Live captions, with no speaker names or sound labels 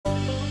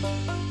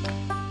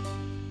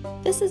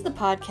This is the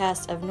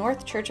podcast of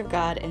North Church of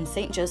God in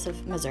St.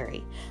 Joseph,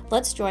 Missouri.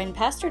 Let's join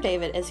Pastor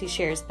David as he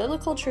shares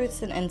biblical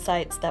truths and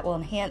insights that will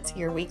enhance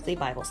your weekly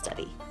Bible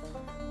study.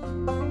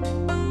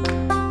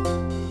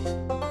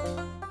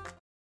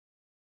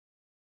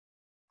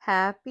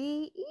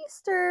 Happy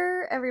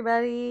Easter,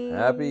 everybody!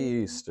 Happy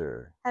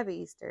Easter. Happy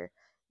Easter.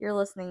 You're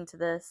listening to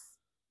this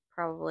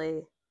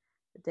probably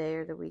the day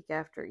or the week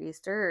after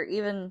Easter, or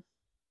even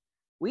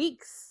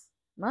weeks,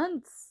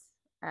 months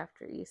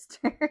after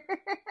Easter.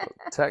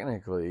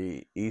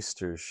 Technically,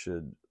 Easter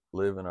should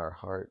live in our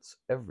hearts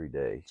every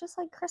day. Just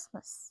like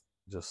Christmas.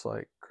 Just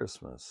like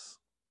Christmas.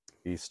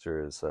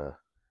 Easter is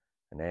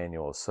an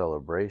annual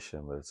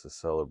celebration, but it's a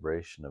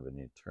celebration of an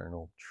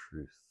eternal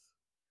truth.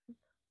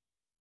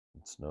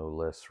 It's no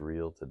less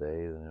real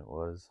today than it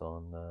was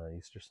on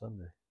Easter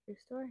Sunday. True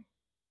story.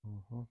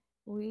 Mm-hmm.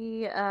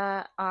 We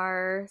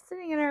are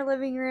sitting in our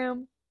living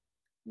room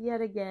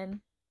yet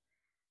again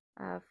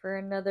for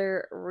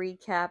another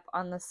recap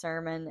on the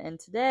sermon. And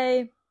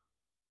today,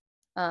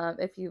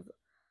 if you've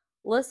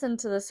listened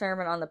to the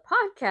sermon on the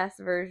podcast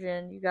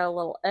version, you got a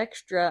little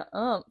extra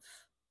oomph.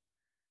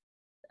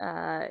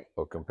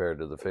 Compared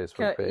to the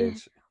Facebook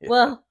page?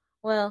 Yeah.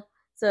 Well,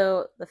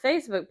 so the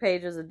Facebook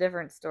page is a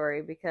different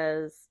story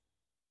because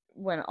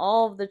when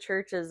all of the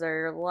churches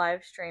are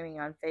live streaming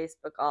on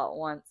Facebook all at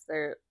once,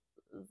 there's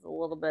a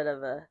little bit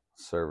of a...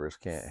 Servers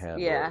can't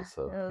handle it.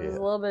 So, there's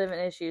a little bit of an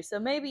issue. So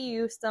maybe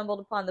you stumbled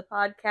upon the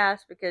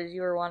podcast because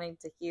you were wanting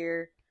to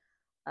hear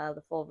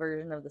the full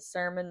version of the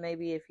sermon.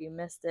 Maybe if you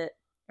missed it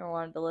or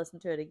wanted to listen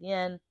to it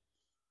again.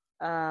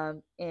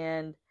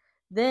 And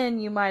then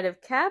you might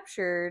have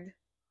captured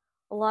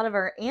a lot of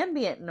our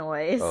ambient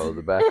noise. Oh,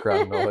 the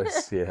background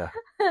noise, yeah.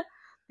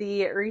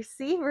 The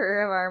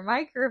receiver of our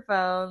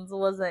microphones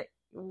wasn't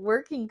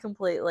working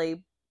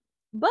completely,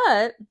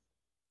 but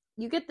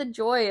you get the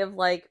joy of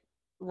like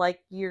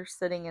you're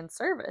sitting in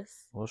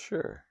service. Well,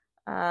 sure.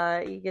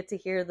 You get to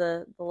hear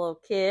the little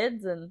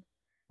kids and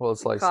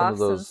it's like some of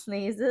those and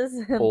sneezes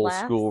and old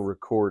laughs. School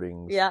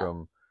recordings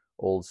from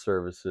old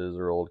services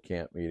or old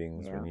camp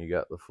meetings when you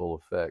got the full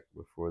effect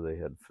before they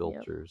had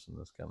filters and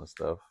this kind of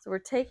stuff. So we're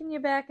taking you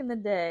back in the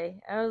day.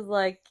 I was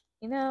like,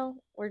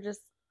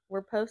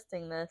 we're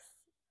posting this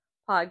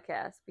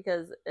podcast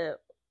because it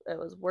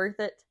was worth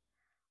it.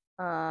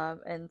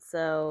 And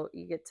so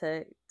you get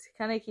to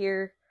kind of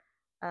hear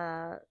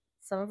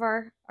some of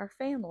our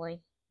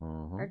family,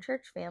 our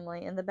church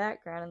family in the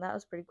background, and that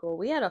was pretty cool.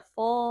 We had a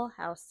full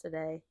house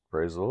today.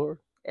 Praise the Lord.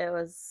 It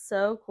was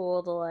so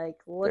cool to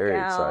look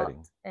out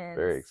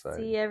and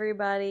see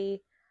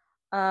everybody.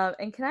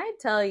 And can I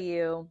tell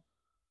you,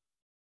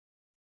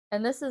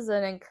 and this is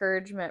an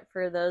encouragement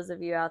for those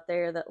of you out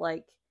there that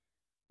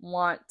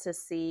want to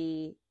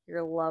see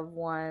your loved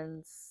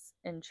ones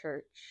in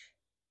church.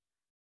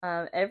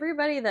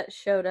 Everybody that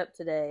showed up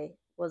today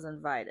was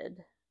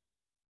invited.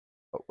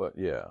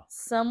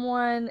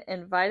 Someone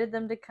invited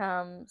them to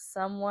come.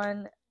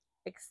 Someone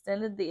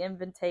extended the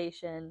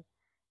invitation,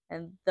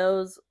 and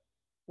those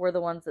were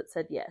the ones that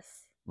said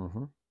yes.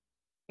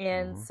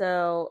 And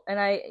so, and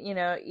I,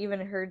 even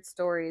heard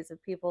stories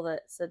of people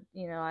that said,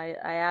 I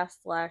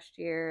asked last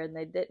year and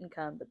they didn't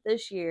come, but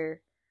this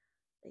year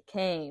they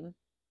came.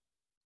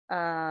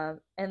 And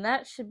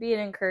that should be an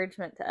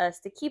encouragement to us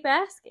to keep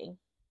asking.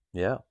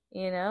 Yeah.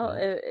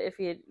 If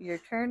you're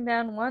turned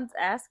down once,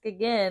 ask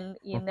again.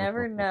 You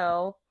never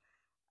know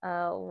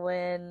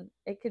when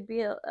it could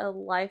be a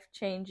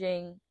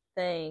life-changing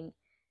thing.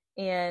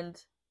 And,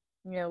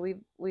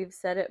 we've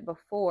said it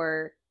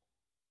before,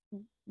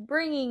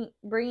 bringing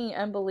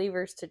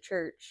unbelievers to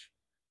church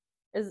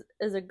is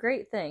a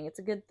great thing. It's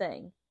a good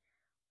thing.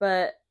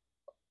 But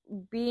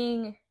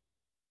being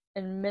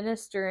and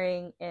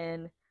ministering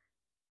and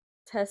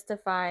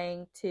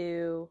testifying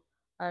to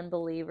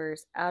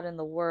unbelievers out in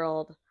the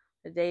world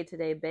on a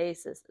day-to-day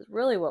basis is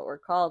really what we're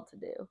called to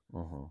do.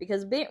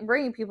 Because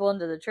bringing people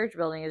into the church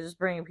building is just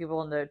bringing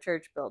people into a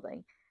church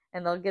building,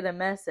 and they'll get a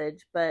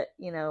message. But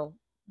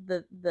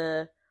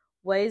the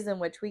ways in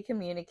which we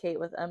communicate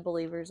with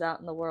unbelievers out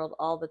in the world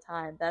all the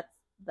time,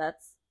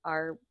 that's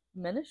our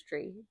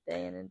ministry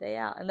day in and day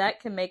out, and that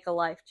can make a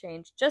life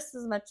change just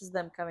as much as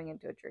them coming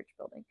into a church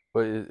building.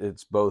 But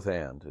it's both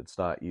and. It's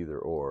not either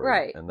or,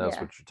 right? And that's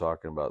what you're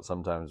talking about.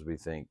 Sometimes we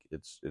think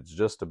it's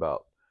just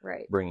about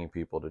bringing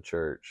people to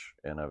church,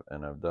 and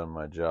I've done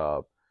my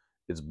job.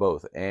 It's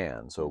both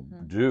and. So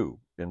do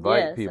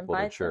invite people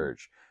to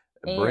church,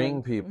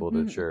 bring people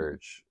to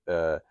church,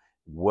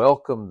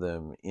 welcome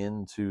them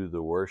into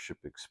the worship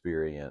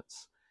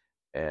experience,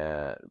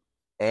 and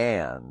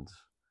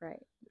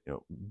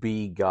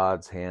be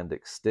God's hand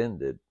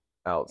extended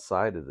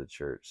outside of the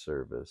church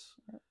service.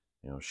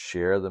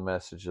 Share the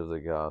message of the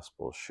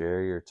gospel,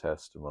 share your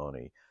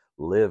testimony,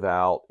 live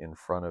out in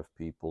front of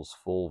people's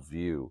full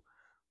view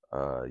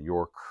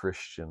your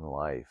Christian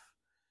life,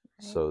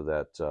 so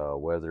that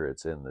whether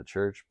it's in the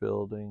church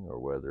building or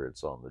whether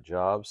it's on the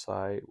job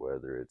site,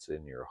 whether it's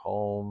in your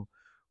home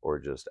or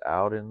just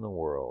out in the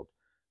world,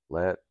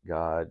 let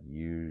God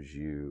use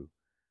you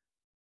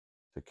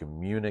to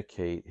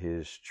communicate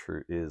his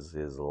truth, is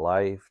his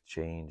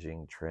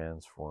life-changing,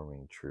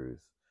 transforming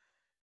truth.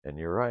 And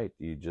you're right,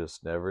 you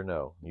just never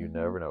know. You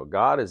never know.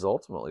 God is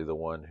ultimately the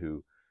one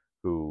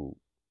who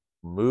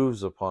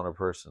moves upon a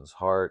person's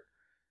heart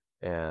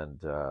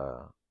and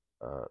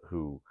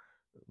who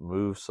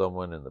moves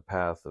someone in the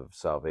path of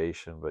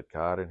salvation, but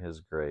God in his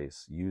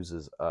grace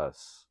uses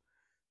us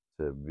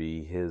to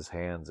be his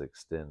hands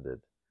extended.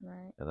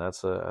 Right. And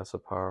that's a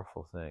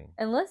powerful thing.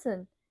 And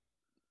listen,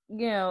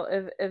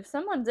 if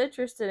someone's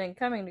interested in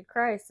coming to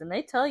Christ and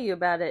they tell you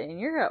about it and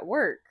you're at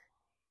work,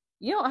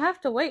 you don't have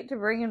to wait to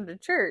bring them to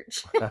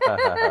church.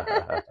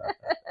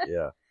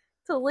 Yeah.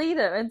 To lead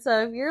them. And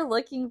so if you're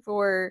looking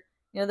for,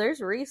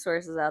 there's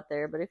resources out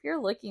there, but if you're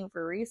looking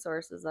for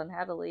resources on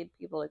how to lead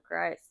people to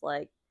Christ,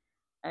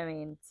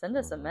 send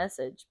us a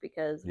message,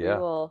 because we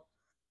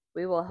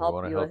will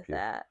help you with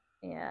that.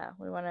 Yeah,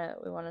 we want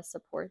to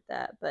support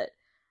that. But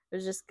it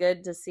was just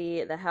good to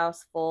see the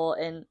house full,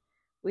 and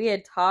we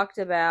had talked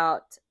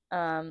about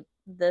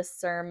this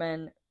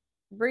sermon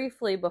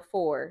briefly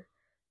before,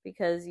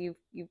 because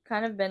you've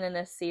kind of been in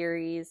a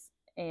series,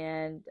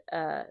 and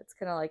it's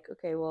kind of like,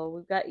 okay, well,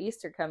 we've got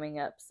Easter coming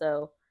up,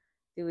 so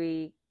do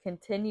we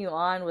continue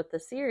on with the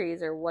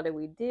series, or what do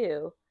we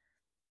do?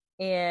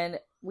 And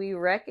we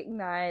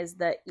recognize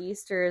that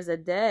Easter is a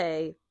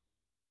day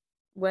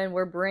when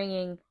we're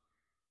bringing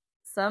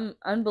some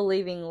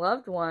unbelieving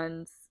loved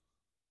ones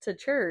to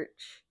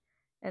church.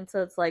 And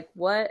so it's like,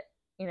 what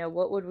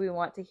would we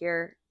want to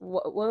hear?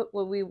 What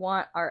would we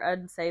want our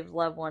unsaved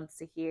loved ones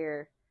to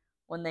hear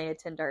when they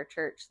attend our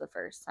church the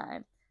first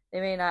time? They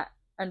may not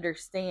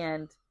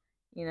understand,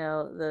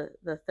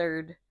 the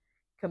third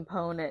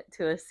component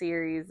to a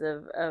series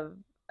of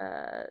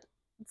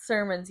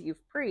sermons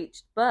you've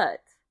preached, but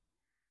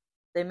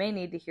they may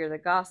need to hear the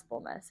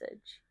gospel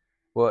message.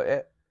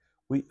 Well,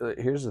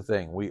 here's the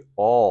thing: we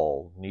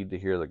all need to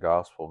hear the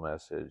gospel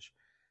message,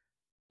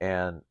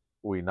 and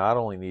we not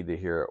only need to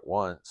hear it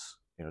once.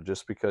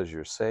 Just because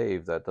you're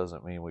saved, that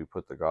doesn't mean we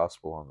put the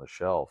gospel on the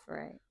shelf.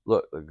 Right.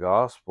 Look, the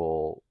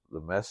gospel, the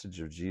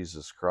message of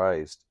Jesus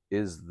Christ,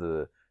 is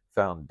the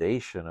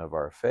foundation of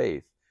our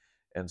faith,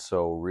 and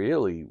so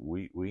really,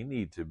 we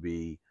need to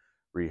be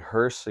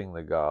rehearsing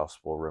the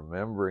gospel,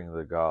 remembering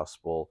the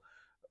gospel,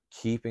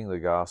 keeping the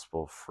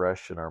gospel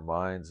fresh in our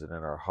minds and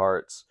in our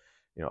hearts,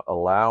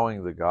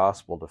 allowing the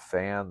gospel to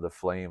fan the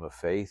flame of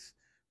faith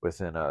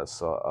within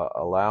us,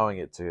 allowing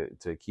it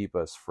to keep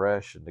us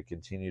fresh and to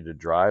continue to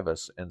drive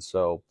us. And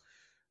so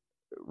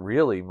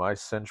really my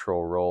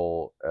central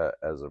role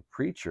as a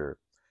preacher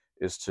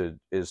is to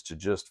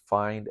just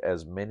find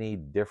as many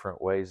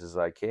different ways as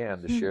I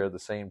can to share the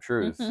same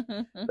truth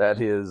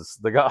that is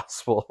the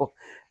gospel.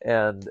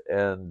 And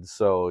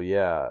so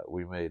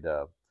we made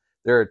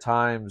there are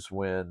times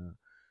when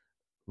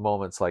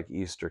moments like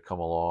Easter come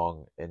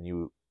along and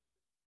you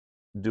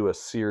do a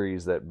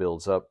series that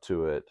builds up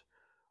to it,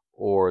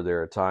 or there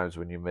are times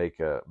when you make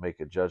a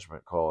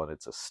judgment call and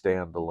it's a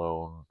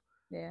standalone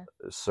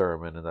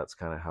sermon, and that's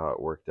kind of how it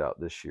worked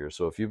out this year.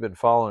 So if you've been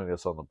following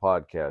us on the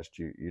podcast,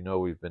 you know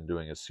we've been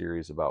doing a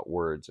series about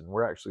words, and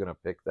we're actually going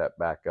to pick that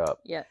back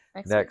up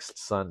next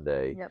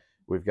Sunday. Yep.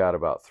 We've got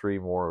about 3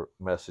 more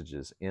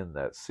messages in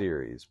that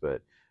series,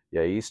 but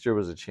Easter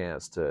was a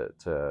chance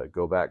to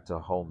go back to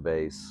home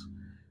base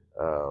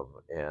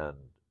and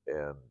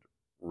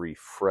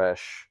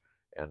refresh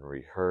and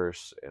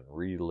rehearse and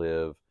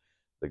relive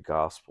the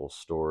gospel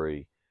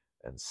story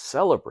and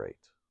celebrate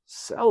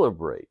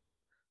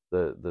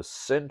the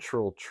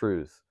central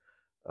truth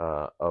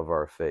of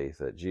our faith,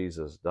 that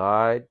Jesus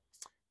died,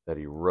 that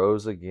he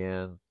rose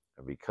again,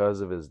 and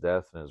because of his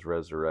death and his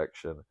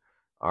resurrection,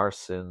 our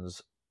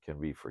sins can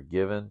be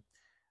forgiven,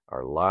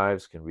 our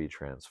lives can be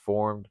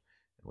transformed,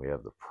 and we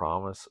have the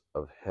promise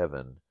of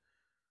heaven,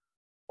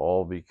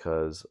 all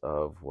because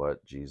of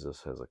what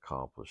Jesus has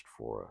accomplished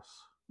for us.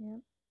 Yeah.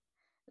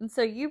 And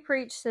so you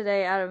preached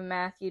today out of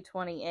Matthew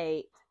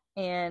 28,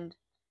 and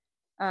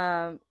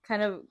kind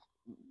of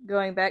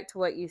going back to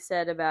what you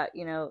said about,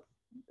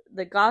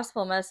 the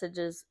gospel message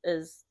is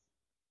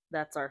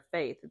that's our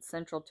faith. It's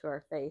central to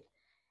our faith.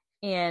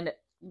 And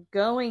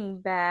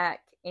going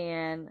back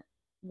and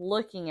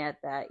looking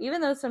at that,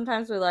 even though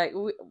sometimes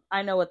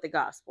I know what the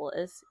gospel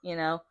is,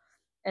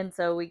 and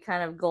so we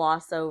kind of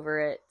gloss over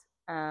it,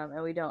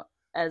 and we don't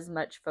as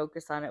much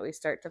focus on it. We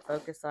start to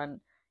focus on,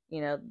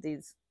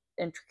 these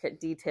intricate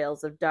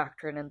details of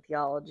doctrine and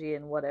theology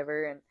and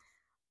whatever.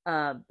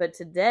 And but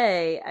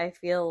today I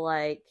feel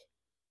like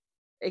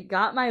it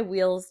got my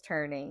wheels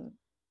turning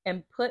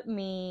and put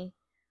me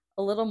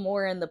a little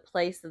more in the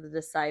place of the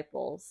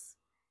disciples,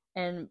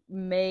 and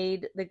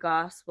made the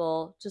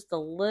gospel just a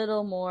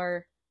little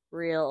more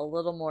real, a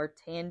little more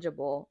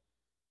tangible.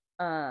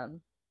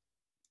 And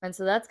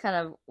so that's kind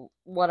of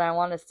what I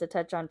want us to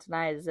touch on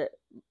tonight, is that,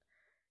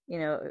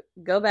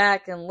 go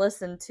back and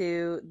listen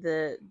to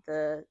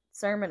the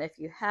sermon if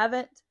you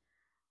haven't.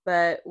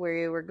 But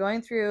we were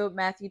going through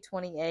Matthew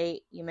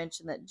 28. You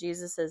mentioned that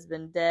Jesus has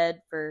been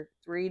dead for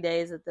 3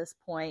 days at this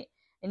point,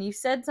 And you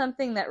said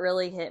something that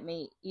really hit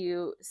me.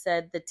 You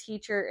said the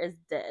teacher is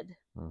dead.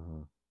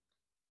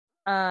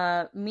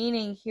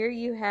 Meaning here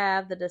you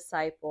have the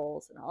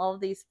disciples and all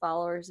of these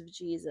followers of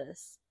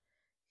Jesus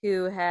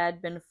who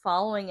had been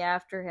following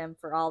after him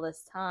for all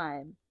this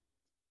time,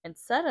 and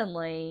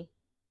suddenly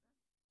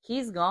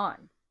he's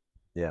gone.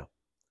 Yeah.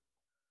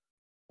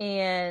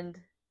 And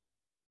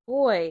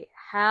boy,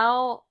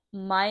 how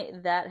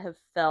might that have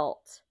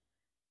felt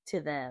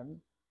to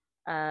them?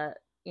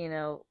 You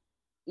know,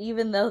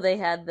 even though they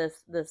had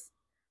this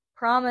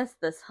promise,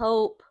 this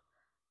hope,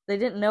 they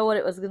didn't know what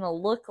it was going to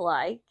look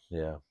like.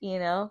 Yeah. You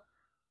know,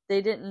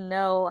 they didn't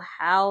know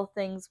how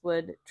things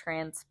would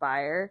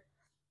transpire.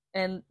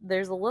 And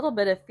there's a little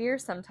bit of fear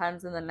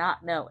sometimes in the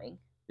not knowing,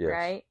 yes.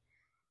 Right?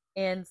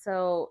 And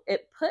so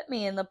it put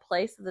me in the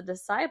place of the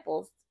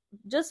disciples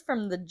just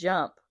from the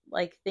jump,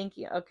 like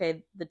thinking,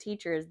 okay, the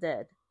teacher is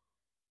dead.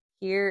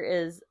 Here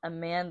is a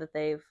man that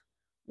they've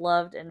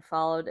loved and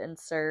followed and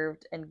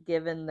served and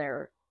given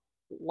their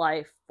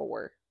life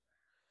for.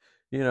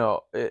 You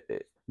know,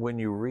 when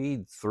you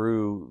read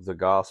through the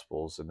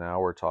Gospels, and now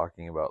we're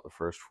talking about the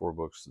first 4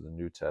 books of the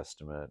New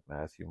Testament,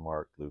 Matthew,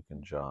 Mark, Luke,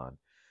 and John,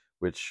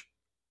 which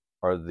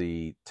are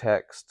the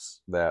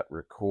texts that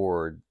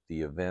record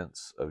the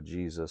events of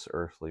Jesus'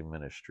 earthly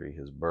ministry,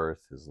 his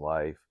birth, his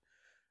life,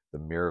 the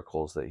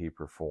miracles that he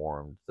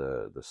performed,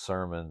 the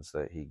sermons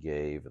that he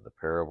gave, and the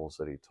parables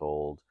that he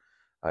told.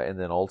 And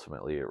then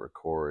ultimately it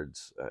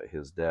records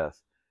his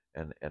death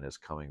and his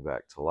coming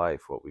back to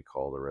life, what we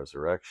call the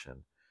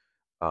resurrection.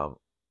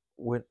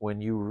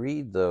 When you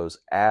read those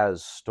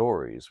as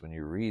stories, when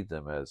you read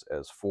them as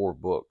 4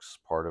 books,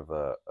 part of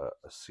a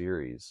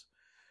series,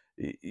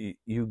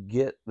 you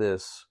get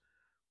this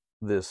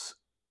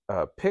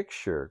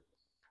picture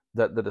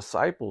that the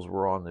disciples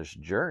were on this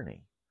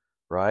journey,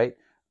 right?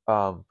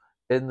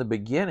 In the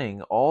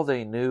beginning, all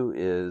they knew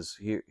is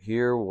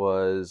here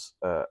was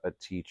a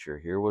teacher,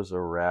 here was a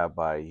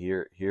rabbi,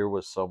 here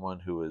was someone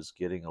who was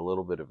getting a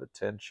little bit of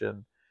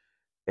attention,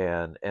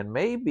 and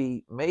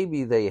maybe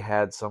they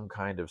had some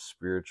kind of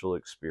spiritual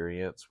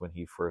experience when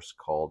he first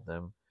called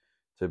them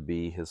to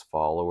be his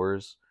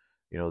followers.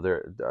 You know,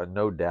 there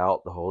no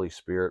doubt the Holy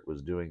Spirit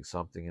was doing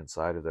something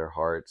inside of their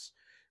hearts.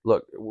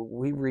 Look,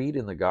 we read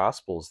in the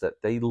Gospels that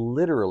they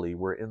literally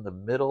were in the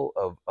middle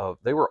of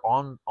they were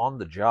on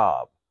the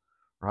job,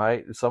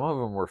 right? Some of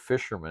them were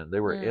fishermen.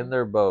 They were in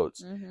their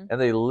boats, and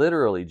they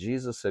literally,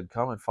 Jesus said,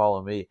 "Come and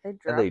follow me,"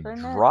 and they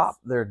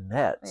dropped their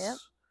nets. Yep.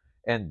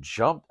 And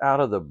jumped out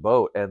of the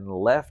boat and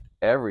left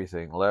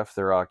everything, left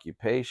their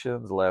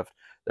occupations, left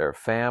their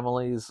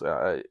families.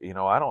 You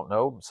know, I don't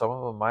know. Some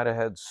of them might have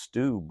had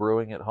stew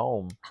brewing at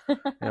home, you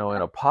know,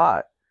 in a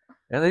pot.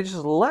 And they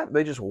just left.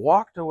 They just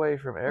walked away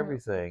from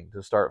everything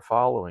to start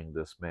following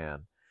this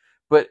man.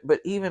 But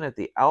even at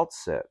the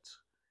outset,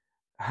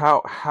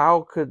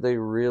 how could they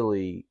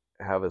really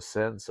have a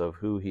sense of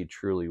who he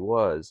truly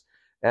was?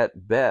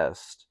 At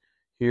best,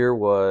 here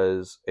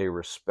was a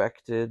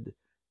respected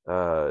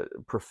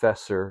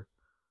professor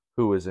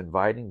who was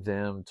inviting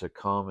them to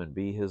come and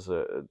be his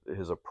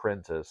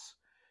apprentice,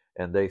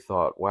 and they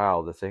thought,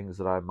 wow, the things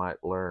that I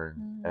might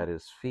learn at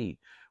his feet.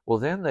 Well,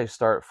 then they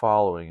start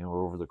following him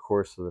over the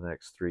course of the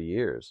next 3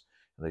 years,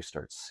 and they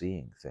start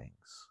seeing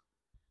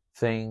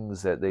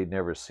things that they'd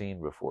never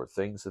seen before,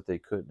 things that they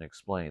couldn't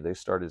explain. They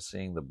started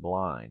seeing the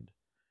blind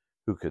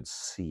who could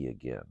see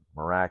again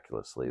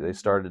miraculously. They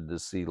started to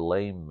see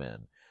lame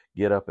men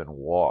get up and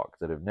walk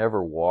that have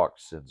never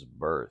walked since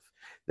birth.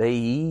 They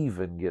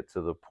even get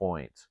to the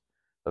point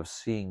of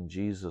seeing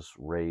Jesus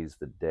raise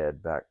the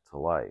dead back to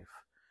life.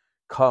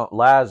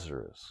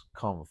 Lazarus,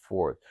 come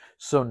forth.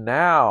 So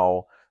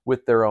now,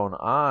 with their own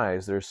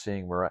eyes, they're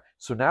seeing miraculous.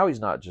 So now he's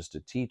not just a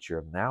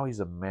teacher. Now he's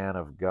a man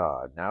of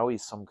God. Now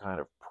he's some kind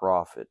of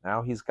prophet.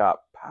 Now he's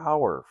got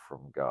power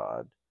from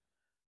God.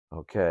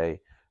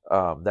 Okay,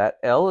 that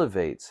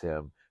elevates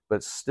him,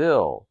 but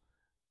still,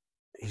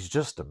 he's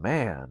just a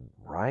man,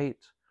 right?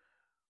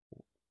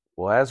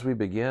 Well, as we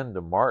begin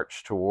to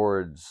march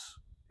towards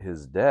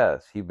his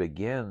death, he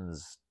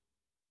begins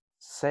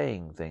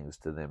saying things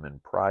to them in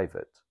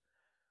private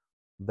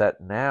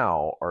that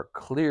now are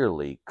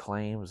clearly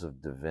claims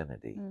of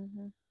divinity.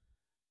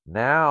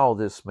 Now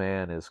this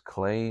man is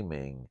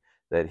claiming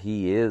that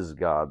he is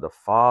God. The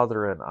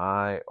Father and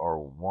I are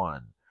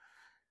one.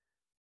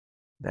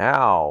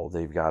 Now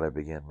they've got to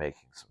begin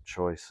making some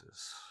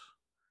choices.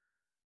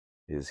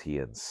 Is he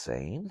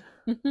insane?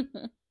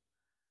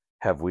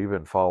 Have we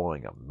been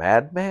following a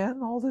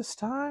madman all this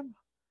time?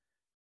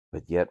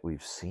 But yet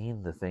we've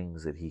seen the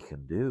things that he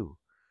can do.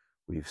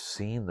 We've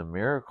seen the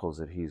miracles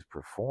that he's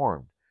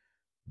performed.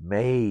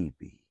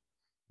 Maybe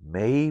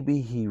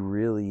he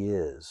really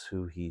is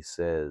who he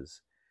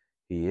says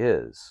he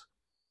is.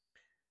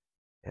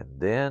 And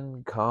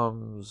then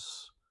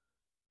comes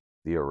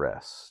the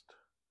arrest.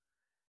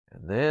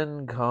 And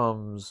then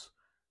comes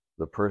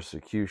the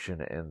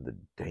persecution and the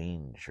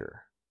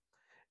danger.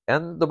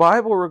 And the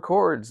Bible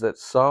records that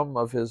some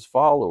of his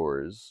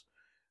followers,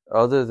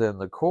 other than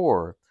the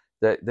core,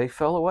 that they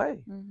fell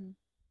away.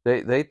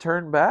 They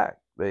turned back.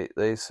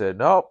 they said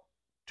nope,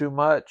 too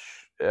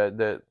much.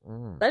 That'd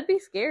be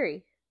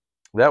scary.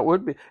 That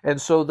would be. And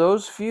so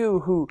those few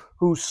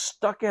who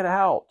stuck it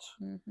out,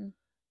 mm-hmm.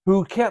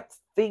 who kept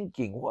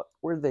thinking, what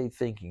were they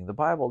thinking? The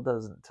Bible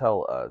doesn't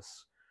tell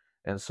us.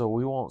 And so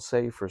we won't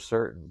say for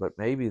certain, but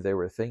maybe they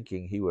were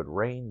thinking he would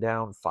rain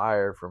down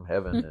fire from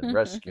heaven and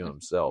rescue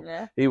himself.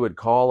 Yeah. He would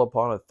call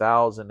upon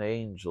 1,000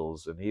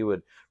 angels and he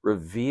would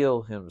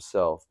reveal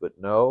himself. But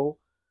no,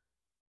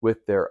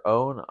 with their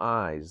own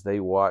eyes, they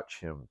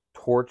watch him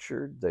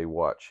tortured, they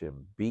watch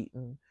him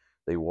beaten,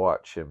 they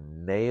watch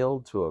him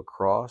nailed to a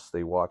cross,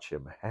 they watch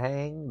him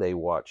hang, they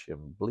watch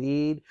him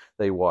bleed,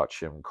 they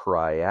watch him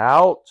cry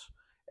out,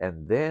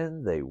 and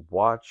then they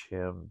watch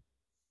him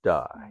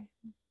die.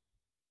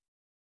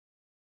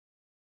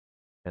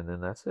 And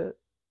then that's it.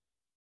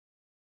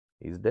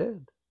 He's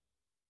dead.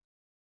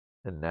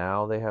 And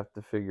now they have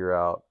to figure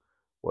out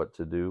what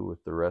to do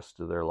with the rest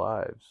of their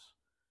lives,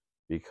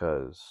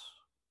 because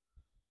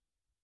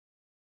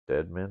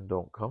dead men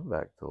don't come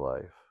back to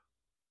life.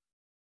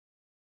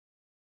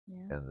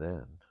 Yeah. And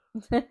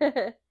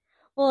then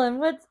well, and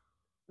what's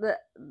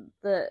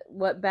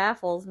what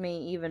baffles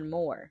me even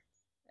more,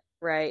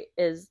 right,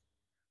 is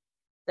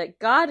that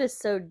God is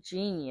so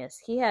genius.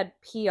 He had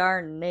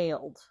PR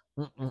nailed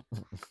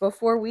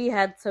before we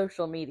had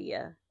social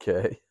media.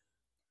 Okay.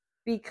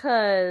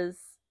 Because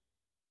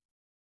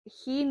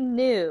he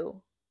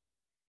knew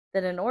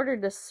that in order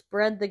to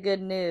spread the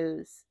good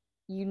news,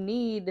 you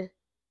need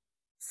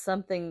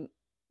something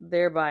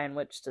thereby in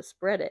which to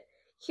spread it.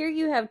 Here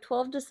you have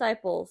 12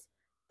 disciples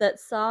that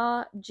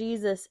saw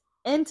Jesus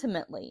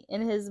intimately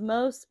in his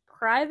most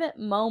private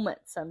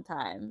moments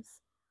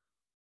sometimes.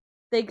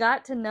 They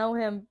got to know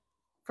him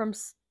from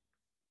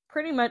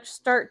pretty much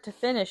start to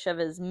finish of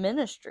his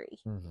ministry.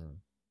 Mm-hmm.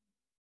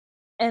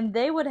 And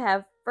they would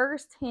have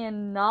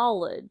firsthand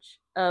knowledge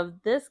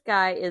of this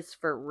guy is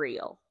for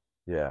real.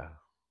 Yeah.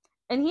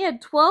 And he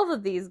had 12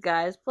 of these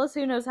guys, plus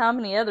who knows how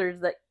many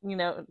others that,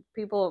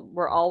 people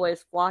were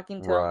always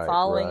flocking to him,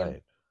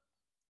 following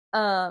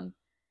him.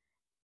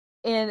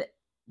 And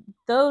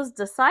those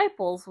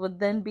disciples would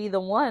then be the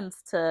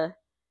ones to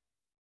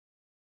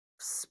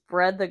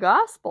spread the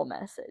gospel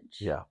message.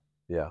 Yeah,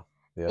 yeah.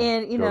 Yeah.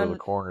 And,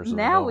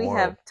 now we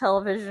have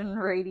television,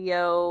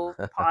 radio,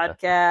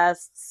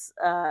 podcasts,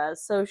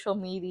 social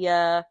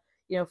media.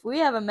 If we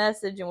have a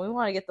message and we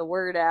want to get the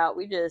word out,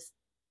 we just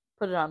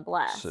put it on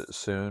blast.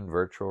 Soon,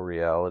 virtual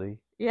reality.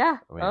 Yeah.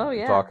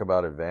 Talk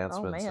about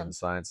advancements in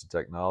science and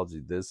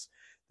technology. This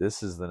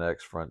is the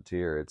next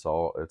frontier. It's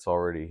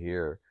already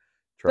here,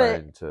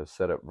 trying to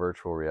set up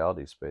virtual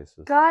reality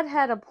spaces. God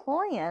had a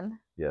plan.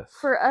 Yes.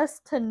 For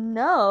us to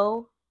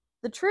know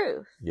the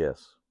truth.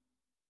 Yes.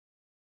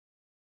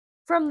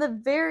 From the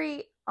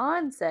very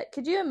onset.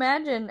 Could you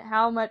imagine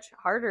how much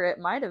harder it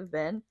might have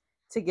been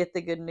to get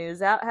the good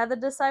news out had the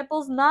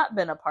disciples not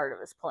been a part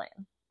of his plan?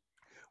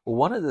 Well,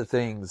 one of the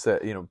things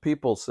that,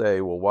 people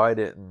say, well, why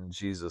didn't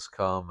Jesus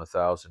come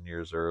 1,000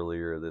 years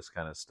earlier, this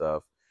kind of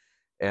stuff.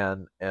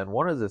 And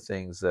one of the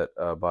things that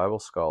Bible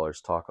scholars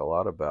talk a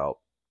lot about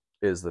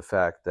is the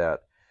fact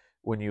that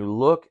when you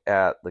look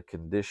at the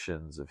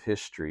conditions of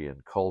history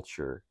and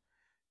culture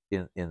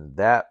in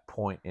that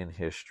point in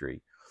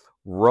history,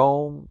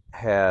 Rome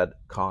had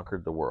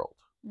conquered the world.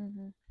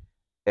 Mm-hmm.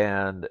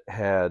 And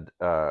had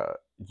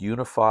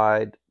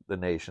unified the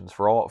nations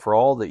for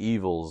all the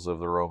evils of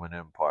the Roman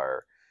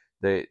Empire.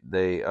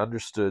 They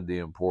understood the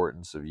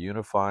importance of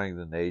unifying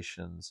the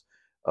nations,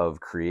 of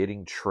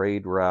creating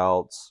trade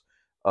routes,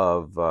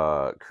 of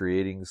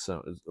creating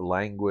some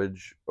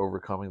language,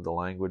 overcoming the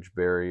language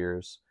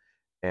barriers,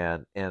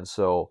 and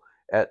so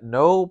at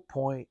no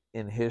point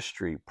in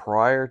history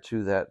prior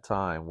to that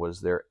time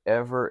was there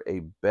ever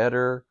a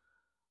better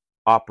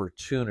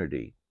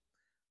opportunity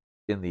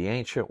in the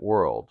ancient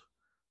world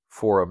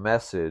for a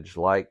message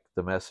like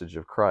the message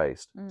of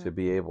Christ to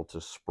be able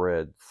to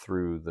spread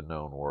through the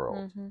known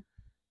world. Mm-hmm.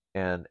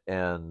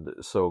 And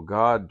so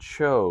God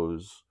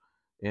chose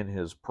in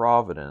his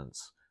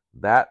providence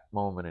that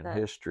moment in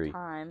history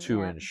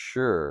to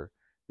ensure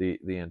the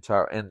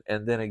entire,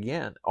 and then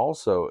again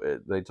also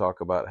they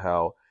talk about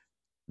how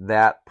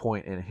that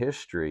point in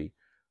history,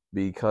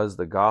 because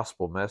the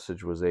gospel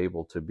message was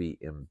able to be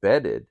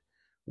embedded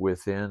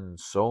within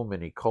so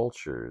many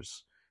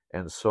cultures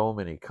and so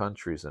many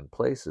countries and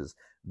places,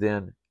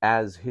 then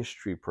as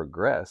history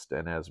progressed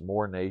and as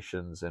more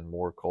nations and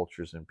more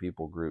cultures and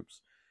people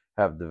groups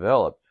have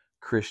developed,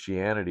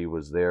 Christianity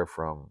was there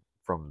from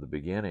the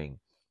beginning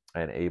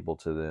and able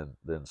to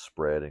then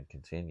spread and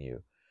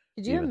continue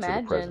even to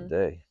the present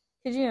day.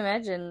 Could you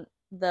imagine,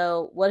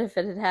 though, what if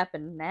it had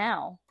happened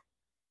now?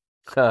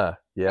 Yeah.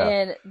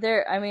 And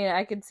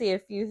I could see a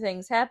few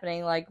things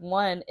happening. Like,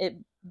 one,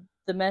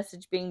 the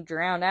message being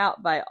drowned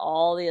out by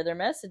all the other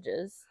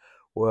messages.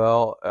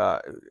 Well,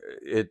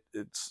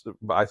 it's.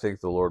 I think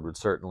the Lord would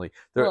certainly.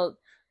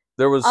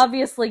 There was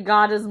obviously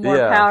God is more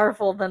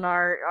powerful than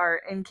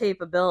our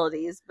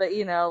incapabilities, but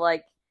he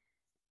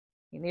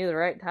knew the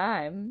right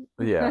time.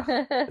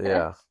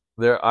 Yeah.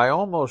 There, I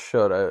almost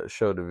showed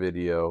a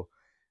video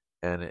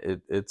and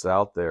it's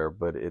out there,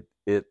 but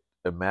it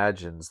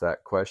imagines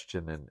that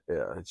question, and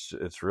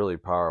it's really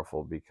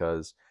powerful,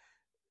 because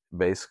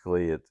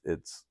basically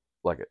it's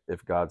like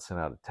if God sent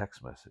out a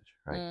text message,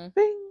 right?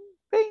 Bing,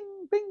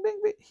 bing, bing, bing,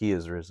 bing. He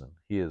is risen.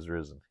 He is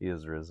risen. He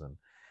is risen.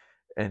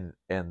 And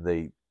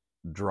they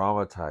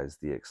dramatize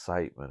the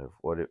excitement of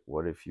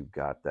what if you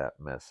got that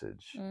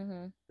message,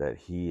 that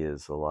he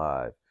is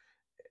alive.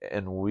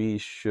 And we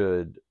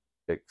should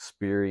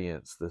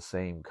experience the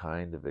same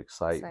kind of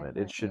excitement.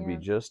 It should be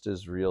just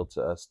as real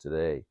to us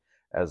today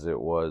as it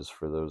was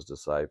for those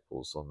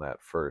disciples on that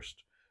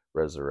first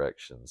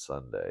Resurrection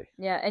Sunday.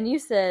 Yeah, and you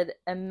said,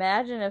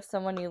 imagine if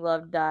someone you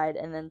loved died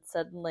and then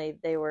suddenly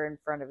they were in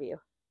front of you.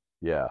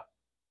 Yeah.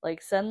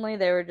 Like suddenly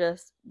they were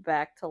just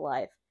back to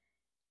life.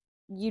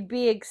 You'd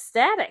be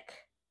ecstatic.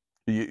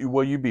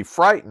 You'd be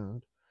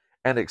frightened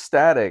and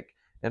ecstatic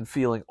and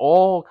feeling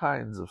all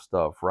kinds of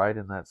stuff right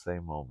in that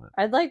same moment.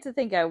 I'd like to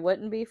think I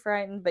wouldn't be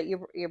frightened, but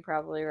you're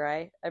probably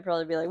right. I'd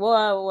probably be like,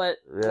 "Whoa, what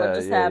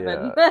just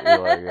happened? Yeah.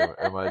 You're like,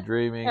 am I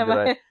dreaming?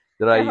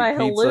 Did I eat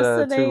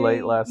pizza too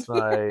late last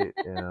night?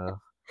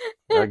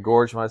 Did I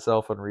gorge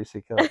myself on Reese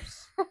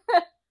cups?"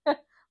 Let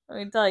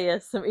me tell you,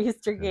 some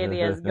Easter candy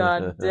has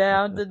gone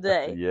down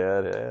today. Yeah,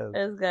 it has.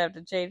 It's gonna have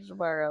to change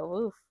tomorrow.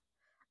 Oof.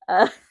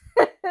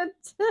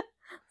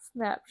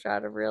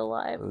 Snapshot of real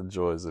life. The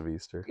joys of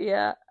Easter.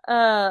 Yeah.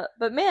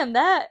 But man,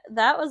 that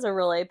was a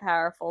really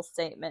powerful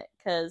statement,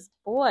 because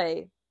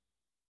boy,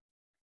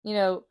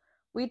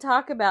 we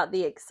talk about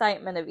the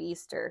excitement of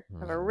Easter,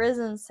 of a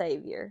risen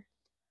Savior.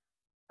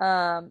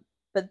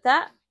 But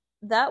that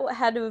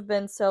had to have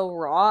been so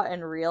raw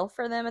and real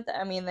for them.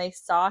 They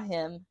saw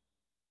him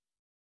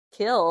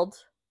killed.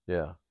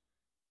 Yeah.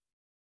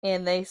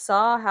 And they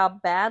saw how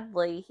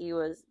badly he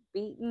was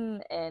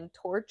beaten and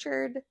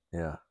tortured.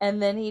 Yeah.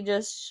 And then he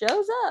just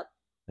shows up.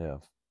 Yeah.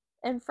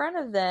 In front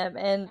of them.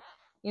 And,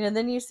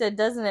 then you said,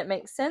 doesn't it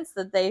make sense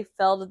that they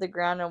fell to the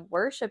ground and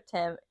worshipped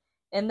him?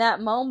 In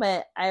that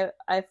moment, I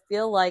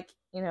feel like,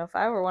 if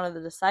I were one of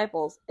the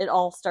disciples, it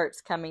all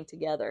starts coming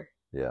together.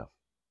 Yeah.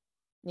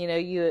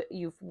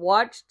 You've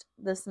watched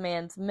this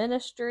man's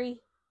ministry.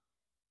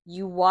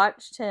 You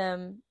watched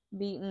him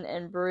beaten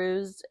and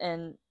bruised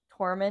and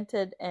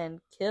tormented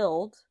and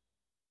killed.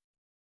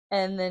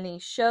 And then he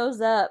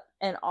shows up,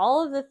 and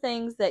all of the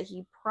things that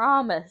he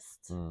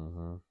promised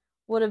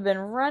would have been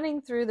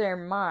running through their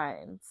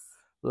minds.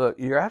 Look,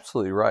 you're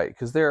absolutely right,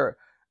 because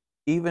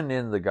even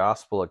in the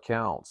gospel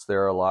accounts,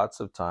 there are lots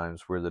of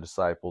times where the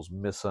disciples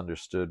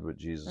misunderstood what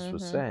Jesus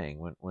was saying,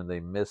 when they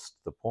missed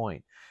the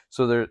point.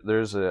 So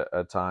there's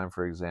a time,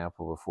 for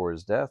example, before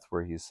his death,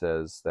 where he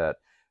says that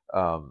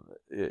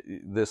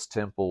this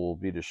temple will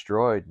be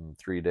destroyed in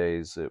 3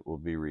 days, it will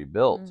be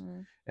rebuilt.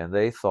 And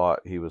they thought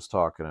he was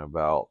talking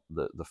about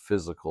the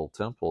physical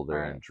temple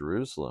there in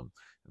Jerusalem.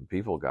 And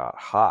people got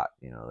hot,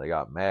 they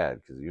got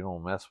mad, because you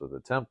don't mess with the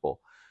temple.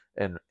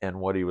 And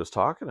what he was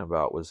talking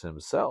about was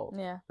himself,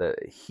 that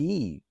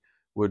he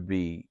would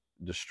be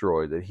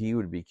destroyed, that he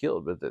would be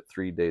killed, but that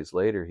 3 days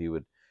later he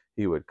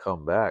would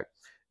come back.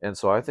 And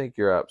so I think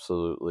you're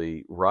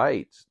absolutely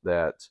right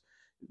that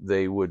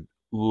they would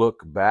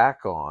look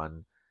back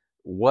on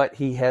what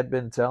he had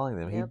been telling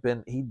them.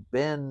 He'd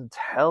been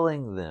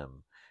telling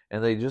them,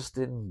 and they just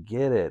didn't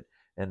get it.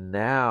 And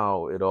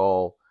now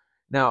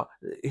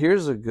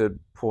here's a good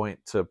point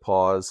to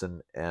pause,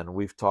 and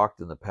we've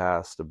talked in the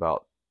past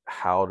about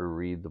how to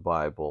read the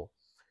Bible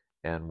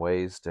and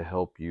ways to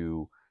help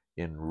you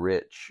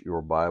enrich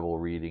your Bible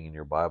reading and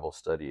your Bible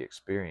study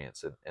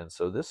experience. And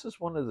so this is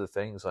one of the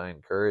things I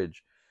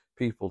encourage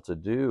people to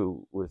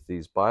do with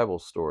these Bible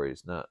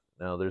stories. Now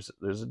there's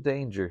a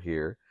danger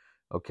here.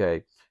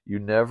 Okay, you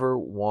never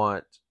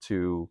want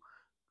to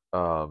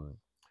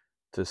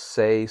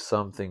say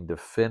something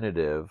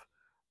definitive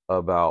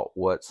about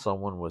what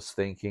someone was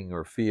thinking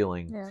or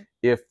feeling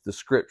if the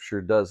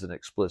scripture doesn't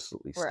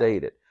explicitly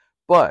state it.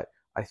 But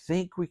I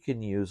think we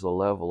can use a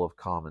level of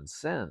common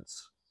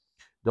sense.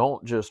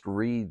 Don't just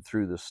read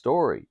through the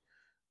story,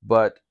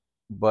 but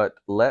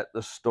let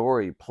the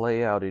story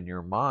play out in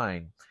your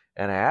mind,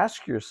 and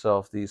ask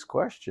yourself these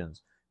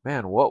questions.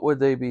 Man, what would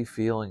they be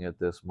feeling at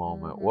this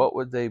moment? What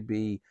would they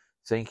be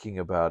thinking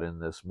about in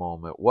this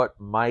moment? What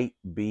might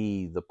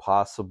be the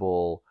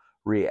possible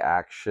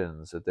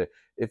reactions that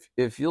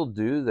if you'll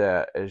do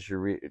that as you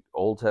read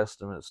Old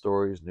Testament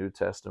stories, New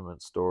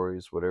Testament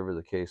stories, whatever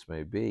the case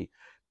may be,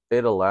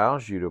 it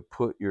allows you to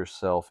put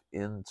yourself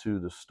into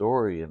the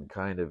story and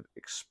kind of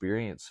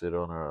experience it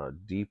on a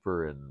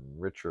deeper and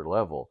richer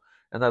level.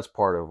 And that's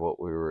part of what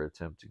we were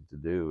attempting to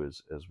do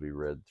as we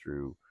read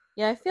through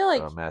I feel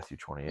like Matthew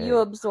 28. You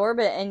absorb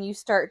it and you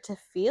start to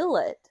feel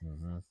it.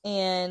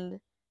 And,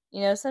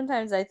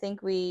 sometimes I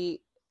think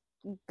we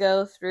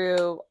go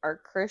through our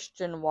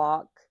Christian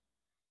walk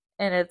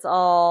and it's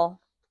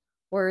all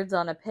words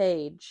on a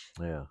page.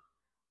 Yeah.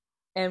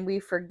 And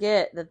we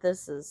forget that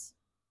this is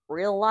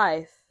real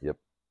life. Yep.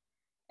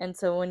 And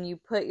so when you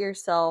put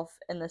yourself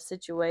in the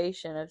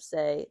situation of,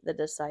 say, the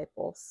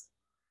disciples,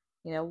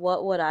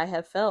 what would I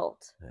have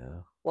felt?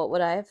 Yeah. What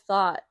would I have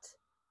thought?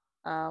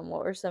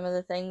 What were some of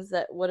the things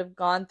that would have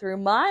gone through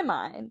my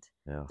mind?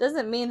 Yeah.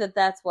 Doesn't mean that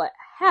that's what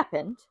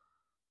happened,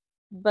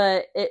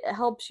 but it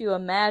helps you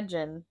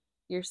imagine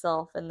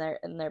yourself in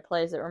their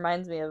place. It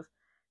reminds me of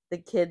the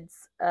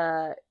kids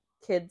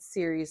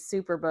series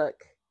Superbook.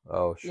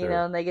 Oh, sure. You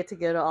know, and they get to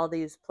go to all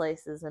these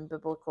places in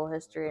biblical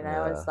history, and I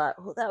always Yeah. thought,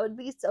 well, that would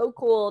be so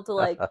cool to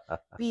like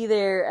be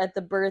there at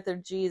the birth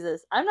of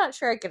Jesus. I'm not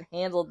sure I could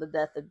handle the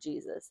death of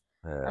Jesus.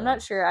 Yeah. I'm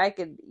not sure I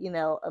could,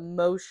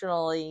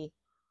 emotionally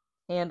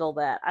handle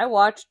that. I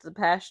watched The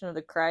Passion of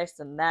the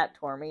Christ, and that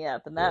tore me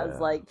up, and that was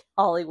Yeah. like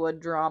Hollywood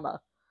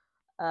drama.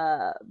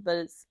 But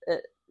it's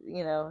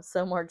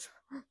so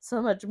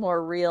much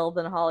more real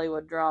than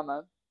Hollywood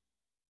drama.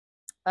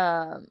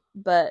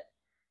 But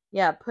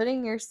yeah,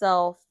 putting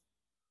yourself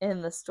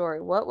in the story.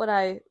 What would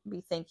I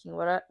be thinking?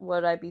 What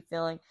would I be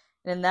feeling?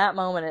 And in that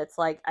moment, it's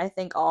like I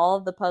think all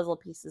of the puzzle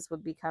pieces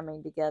would be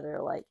coming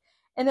together, like,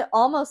 and it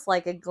almost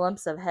like a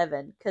glimpse of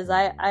heaven. Because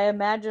I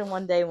imagine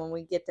one day when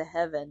we get to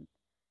heaven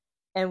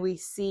and we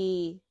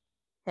see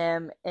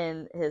him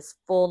in his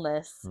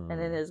fullness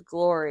and in his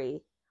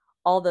glory,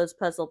 all those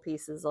puzzle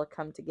pieces will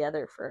come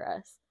together for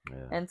us.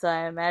 Yeah. And so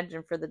I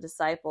imagine for the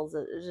disciples,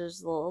 it's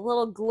just a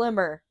little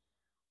glimmer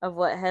of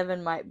what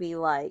heaven might be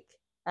like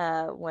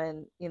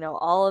when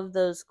all of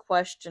those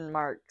question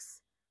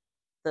marks,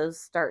 those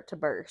start to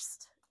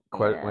burst.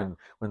 When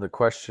the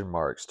question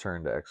marks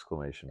turn to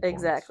exclamation points.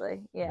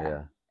 Exactly.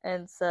 Yeah.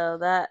 And so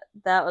that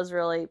was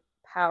really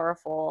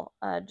powerful.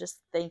 Just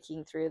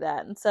thinking through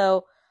that, and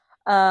so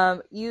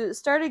you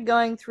started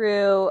going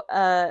through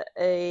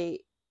a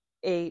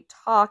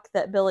talk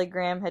that Billy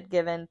Graham had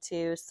given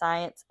to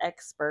science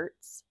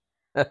experts.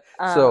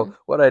 So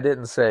what I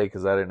didn't say,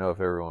 because I didn't know if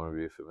everyone would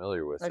be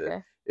familiar with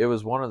Okay. it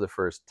was one of the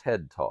first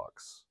TED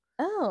Talks.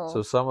 Oh.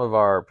 So some of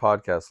our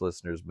podcast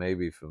listeners may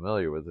be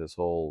familiar with this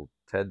whole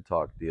TED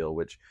Talk deal,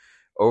 which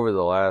over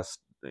the last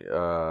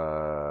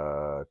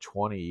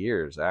 20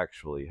 years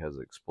actually has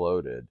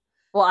exploded.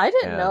 Well, I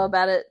didn't know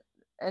about it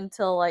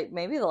until like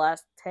maybe the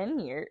last 10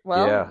 years.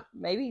 Well, yeah.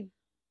 Maybe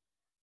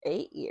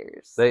 8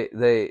 years.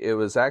 It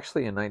was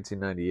actually in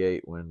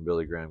 1998 when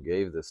Billy Graham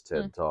gave this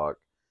TED Talk,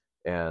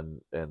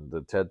 and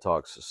the TED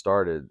Talks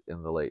started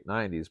in the late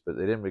 90s, but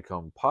they didn't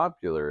become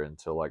popular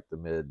until like the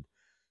mid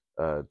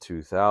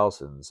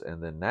 2000s,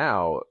 and then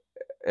now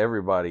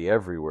everybody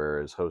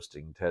everywhere is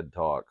hosting TED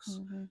Talks,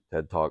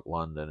 TED Talk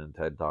London and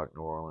TED Talk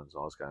New Orleans,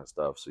 all this kind of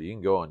stuff. So you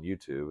can go on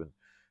YouTube, and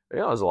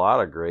there's a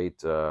lot of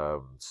great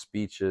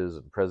speeches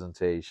and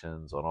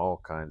presentations on all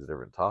kinds of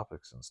different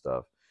topics and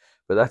stuff.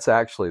 But that's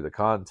actually the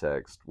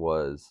context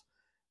was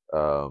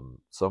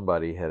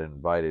somebody had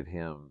invited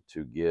him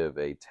to give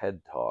a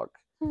TED Talk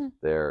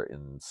there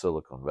in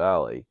Silicon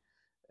Valley,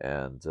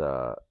 and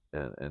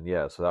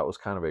yeah, so that was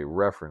kind of a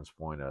reference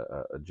point,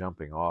 a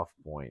jumping off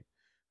point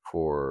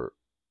for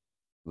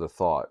the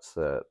thoughts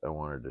that I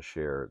wanted to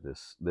share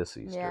this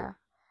Easter. Yeah,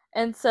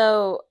 and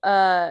so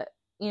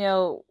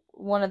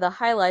one of the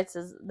highlights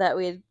is that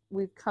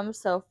we've come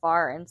so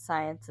far in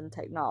science and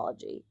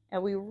technology,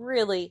 and we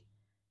really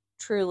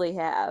truly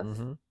have.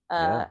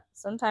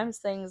 Sometimes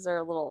things are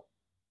a little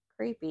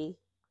creepy,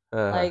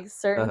 like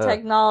certain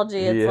technology.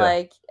 It's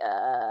like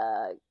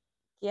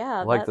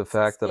like the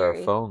fact scary. that our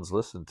phones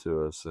listen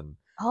to us, and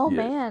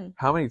man,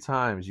 how many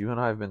times you and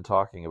I have been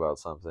talking about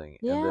something,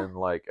 and then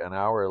like an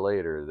hour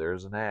later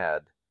there's an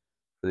ad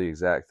for the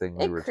exact thing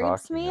we were talking about. It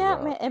creeps me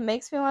out, man. It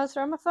makes me want to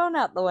throw my phone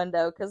out the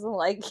window because I'm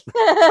like,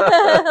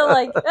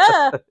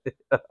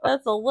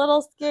 that's a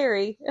little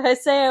scary. I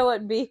say I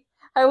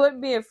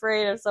wouldn't be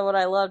afraid if someone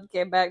I loved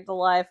came back to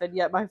life, and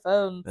yet my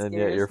phone scares me.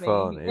 And yet your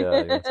phone, you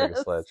can take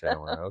a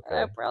sledgehammer.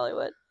 Okay, I probably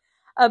would.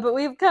 But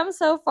we've come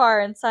so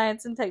far in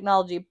science and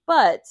technology,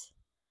 but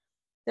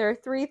there are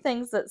 3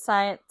 things that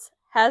science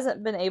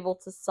hasn't been able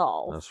to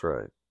solve. That's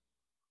right.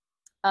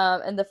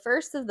 And the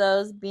first of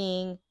those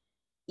being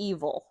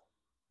evil.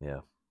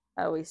 Yeah.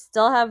 We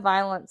still have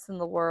violence in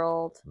the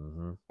world,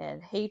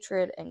 and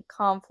hatred and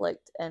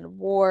conflict and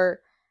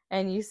war.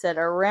 And you said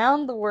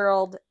around the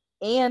world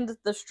and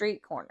the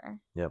street corner.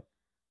 Yep.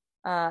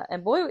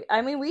 And boy,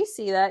 I mean, we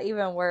see that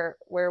even where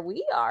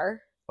we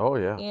are. Oh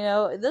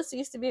yeah. This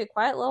used to be a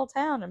quiet little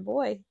town, and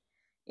boy,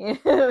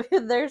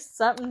 there's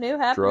something new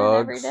happening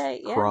every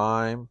day. Yeah.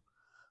 Crime.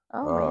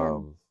 Oh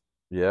man.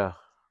 Yeah.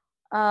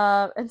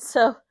 And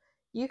so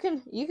you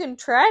can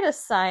try to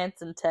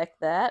science and tech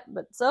that,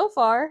 but so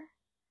far,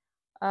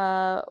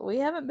 we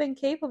haven't been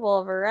capable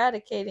of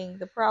eradicating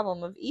the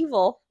problem of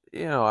evil.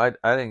 I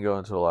didn't go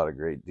into a lot of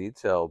great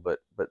detail, but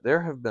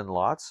there have been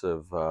lots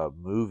of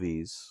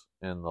movies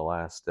in the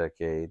last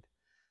decade,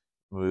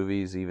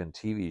 movies, even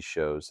TV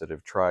shows that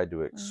have tried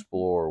to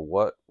explore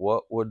what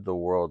would the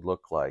world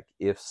look like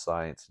if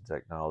science and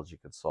technology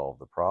could solve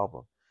the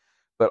problem.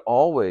 But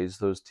always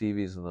those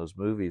TVs and those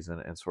movies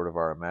and sort of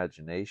our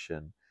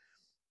imagination,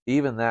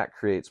 even that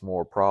creates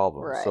more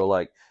problems. Right. So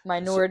like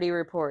Minority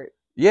Report.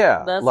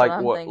 Yeah, that's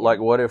like what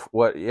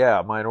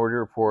Minority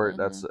Report.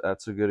 That's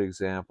a good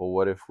example.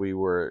 What if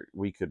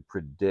we could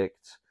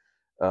predict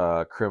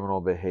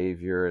criminal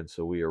behavior, and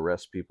so we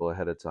arrest people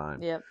ahead of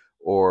time? Yep.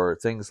 or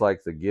things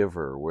like The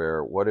Giver,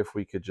 where what if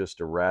we could just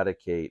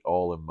eradicate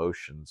all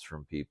emotions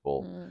from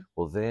people?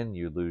 Well, then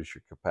you lose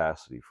your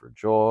capacity for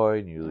joy,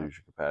 and you lose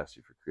your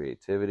capacity for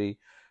creativity.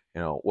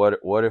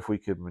 What if we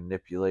could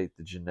manipulate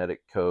the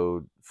genetic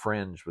code?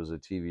 Fringe was a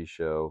TV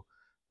show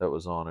that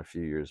was on a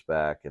few years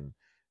back, and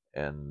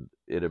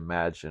it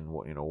imagined,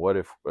 what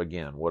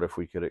if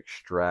we could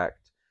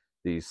extract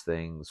these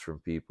things from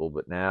people?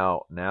 But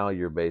now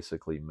you're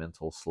basically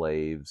mental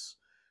slaves,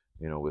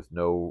 with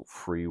no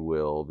free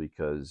will,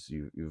 because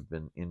you've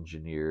been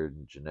engineered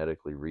and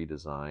genetically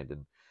redesigned.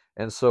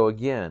 And so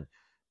again,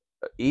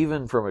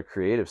 even from a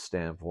creative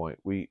standpoint,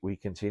 we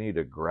continue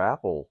to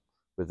grapple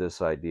with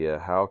this idea: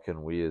 how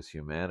can we as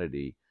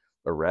humanity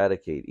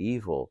eradicate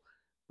evil?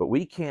 But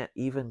we can't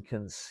even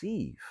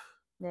conceive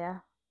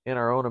in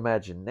our own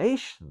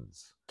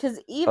imaginations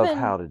of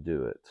how to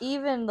do it.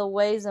 Even the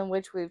ways in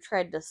which we've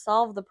tried to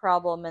solve the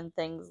problem in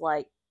things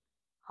like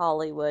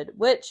Hollywood,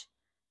 which,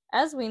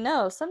 as we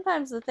know,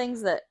 sometimes the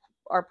things that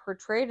are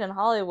portrayed in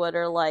Hollywood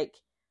are like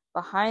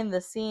behind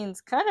the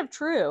scenes kind of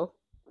true.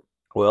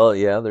 Well,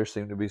 yeah, there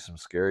seem to be some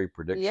scary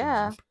predictions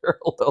and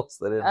parallels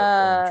that end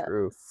up coming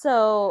true.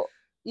 So,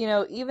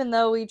 even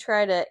though we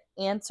try to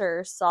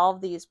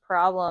solve these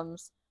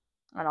problems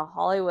on a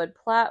Hollywood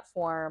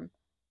platform,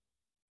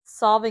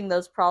 solving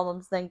those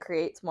problems then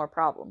creates more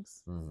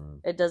problems.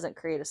 It doesn't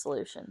create a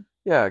solution.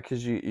 Yeah,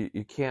 because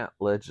you can't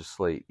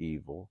legislate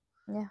evil.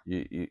 Yeah.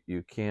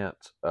 You can't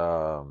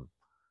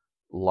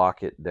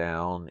lock it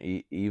down.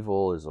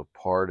 Evil is a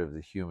part of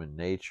the human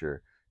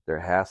nature.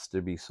 There has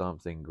to be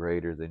something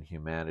greater than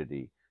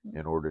humanity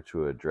in order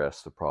to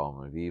address the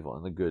problem of evil.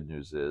 And the good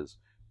news is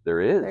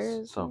there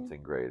is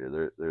something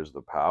greater. There's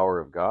the power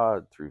of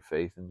God through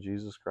faith in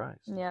Jesus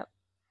Christ. Yep.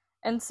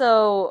 And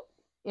so,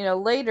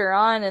 later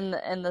on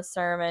in the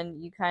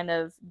sermon, you kind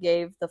of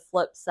gave the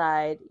flip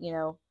side.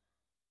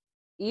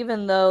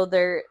 Even though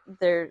there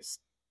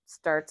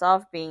starts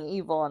off being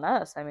evil in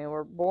us. I mean,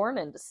 we're born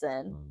into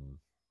sin.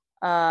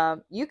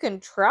 You can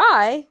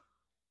try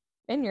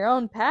in your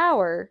own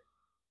power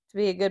to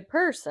be a good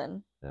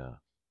person. Yeah.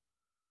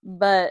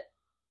 But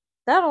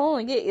that'll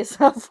only get you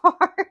so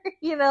far.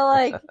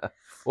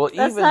 Well,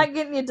 that's not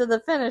getting you to the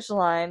finish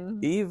line.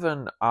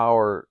 Even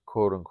our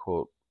quote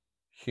unquote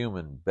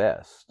human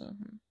best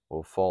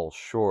will fall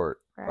short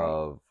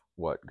of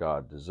what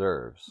God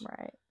deserves.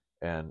 Right.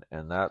 And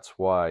that's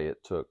why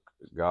it took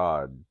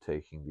God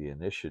taking the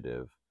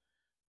initiative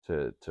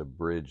to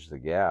bridge the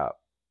gap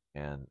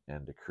and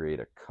to create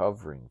a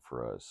covering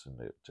for us, and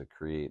to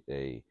create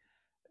a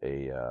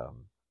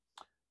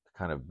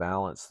kind of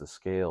balance the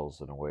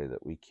scales in a way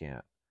that we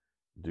can't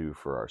do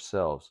for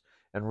ourselves.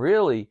 And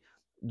really,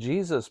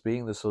 Jesus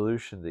being the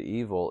solution to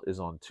evil is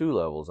on two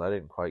levels. I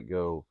didn't quite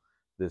go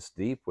this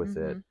deep with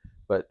it,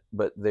 but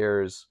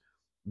there is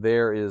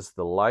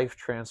the life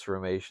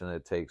transformation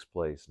that takes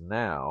place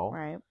now,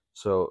 right?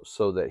 So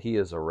that He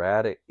is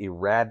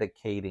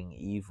eradicating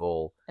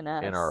evil in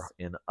us.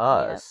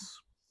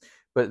 Yep.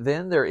 But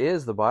then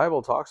the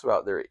Bible talks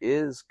about there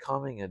is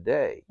coming a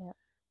day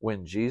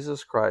when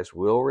Jesus Christ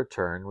will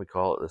return. We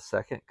call it the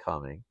second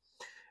coming.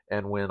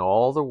 And when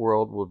all the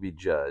world will be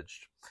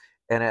judged.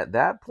 And at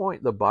that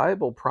point, the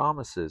Bible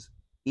promises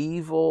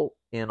evil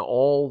in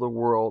all the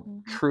world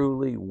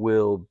truly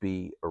will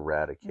be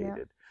eradicated.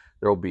 Yep.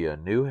 There will be a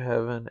new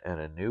heaven and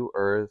a new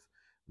earth.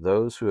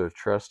 Those who have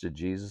trusted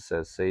Jesus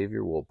as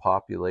Savior will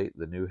populate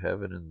the new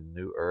heaven and the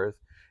new earth,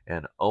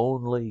 and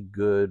only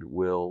good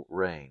will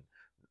reign.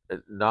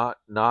 Not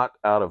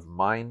out of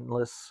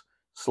mindless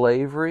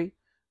slavery,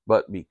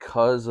 but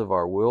because of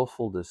our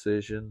willful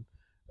decision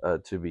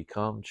to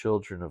become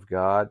children of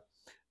God.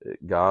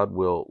 God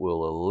will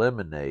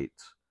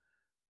eliminate,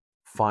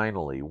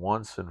 finally,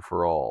 once and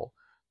for all,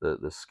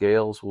 the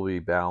scales will be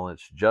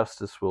balanced,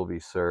 justice will be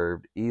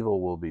served,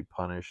 evil will be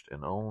punished,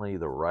 and only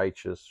the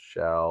righteous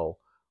shall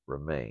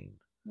remain.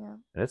 Yeah.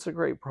 And it's a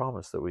great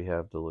promise that we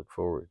have to look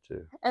forward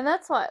to. And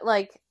that's why,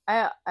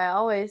 I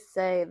always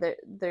say that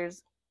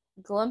there's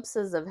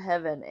glimpses of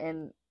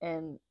heaven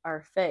in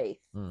our faith.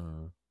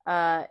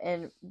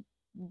 And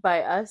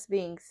by us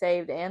being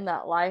saved and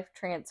that life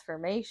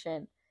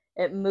transformation,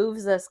 it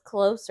moves us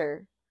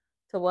closer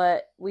to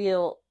what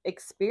we'll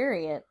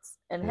experience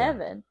in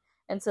heaven.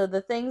 And so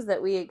the things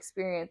that we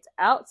experience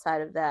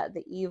outside of that,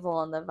 the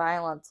evil and the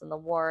violence and the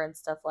war and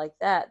stuff like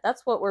that,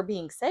 that's what we're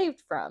being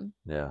saved from.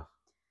 Yeah.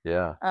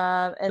 Yeah.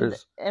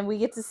 And we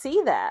get to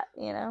see that,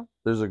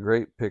 There's a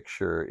great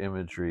picture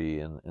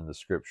imagery in the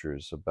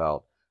scriptures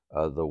about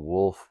the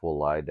wolf will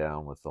lie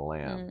down with the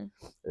lamb.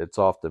 It's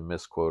often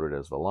misquoted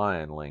as the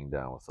lion laying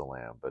down with the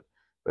lamb,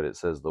 but it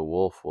says the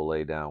wolf will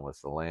lay down with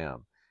the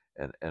lamb.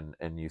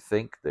 And you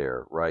think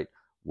there, right?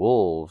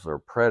 Wolves are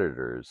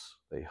predators.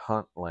 They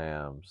hunt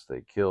lambs,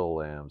 they kill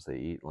lambs, they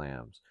eat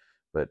lambs.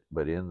 But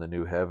in the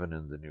new heaven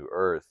and the new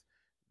earth,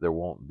 there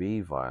won't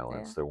be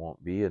violence. There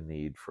won't be a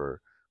need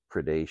for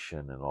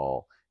predation and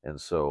all.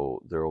 And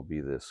so there will be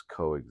this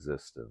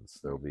coexistence.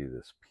 There will be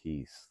this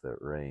peace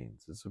that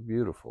reigns. It's a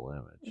beautiful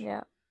image.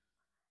 Yeah.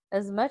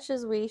 as much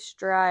as we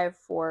strive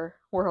for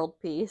world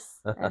peace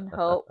and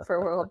hope for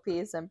world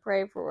peace and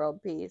pray for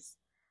world peace,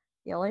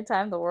 the only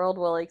time the world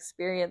will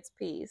experience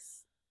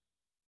peace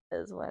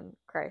is when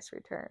Christ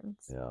returns.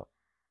 Yeah.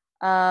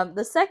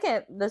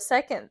 The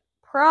second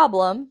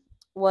problem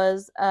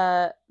was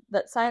that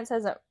science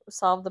hasn't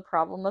solved the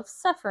problem of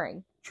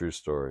suffering. True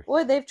story.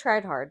 Boy, they've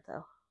tried hard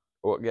though.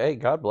 Well, hey,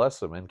 God bless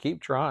them and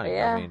keep trying.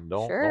 Yeah, I mean,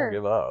 don't sure.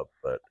 give up.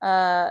 But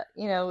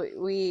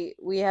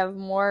we have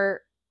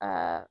more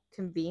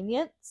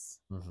convenience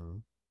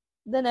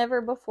than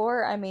ever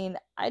before. I mean,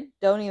 I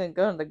don't even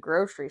go to the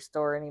grocery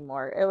store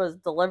anymore. It was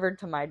delivered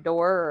to my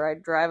door, or I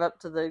drive up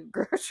to the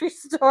grocery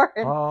store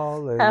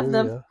and have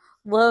them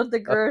load the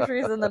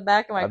groceries in the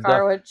back of my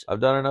car. Which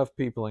I've done enough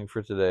peopling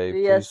for today.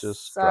 Yes, please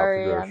just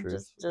sorry, drop the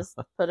groceries. I'm just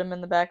put them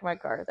in the back of my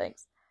car.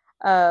 Thanks.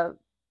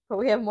 But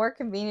we have more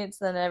convenience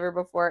than ever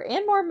before,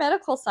 and more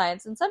medical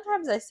science. And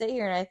sometimes I sit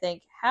here and I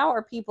think, how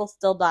are people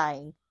still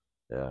dying?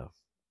 Yeah.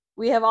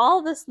 We have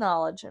all this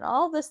knowledge and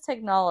all this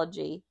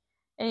technology,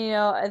 and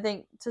I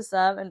think to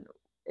some, and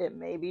it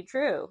may be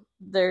true,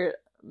 there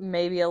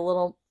may be a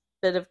little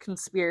bit of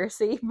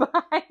conspiracy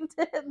behind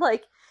it.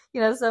 Like,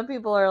 some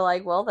people are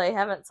like, well, they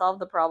haven't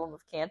solved the problem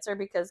of cancer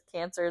because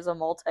cancer is a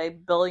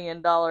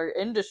multi-billion-dollar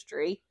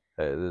industry.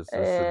 Hey, this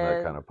isn't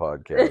that kind of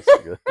podcast.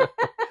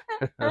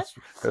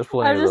 there's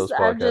plenty of those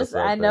podcasts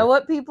out I know there.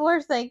 what people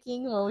are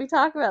thinking when we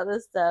talk about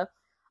this stuff.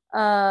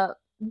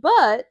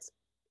 But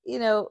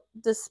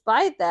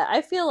despite that,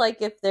 I feel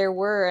like if there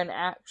were an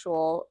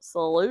actual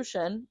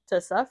solution to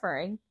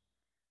suffering,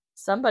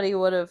 somebody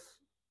would have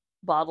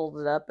bottled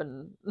it up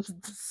and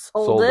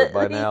sold it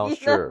by now.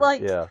 Sure.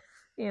 Yeah.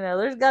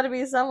 There's got to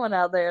be someone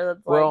out there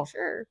that's like,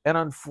 sure. And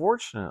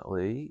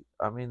unfortunately,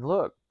 I mean,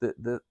 look,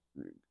 the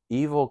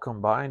evil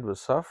combined with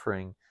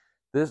suffering,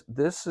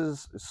 this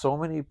is, so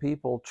many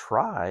people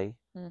try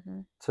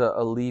to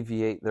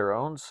alleviate their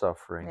own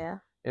suffering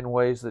in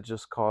ways that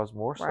just cause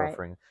more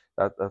suffering.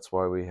 That's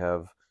why we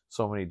have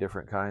so many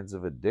different kinds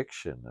of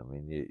addiction. I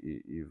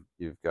mean,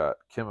 you've got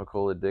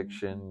chemical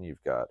addiction,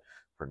 you've got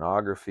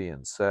pornography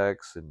and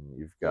sex, and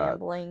you've got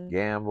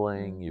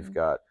gambling, you've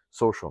got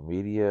social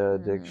media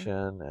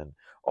addiction, and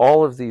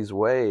all of these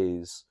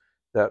ways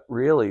that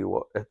really,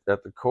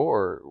 at the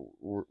core,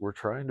 we're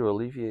trying to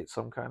alleviate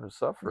some kind of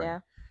suffering. Yeah.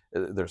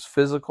 There's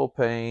physical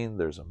pain,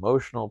 there's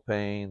emotional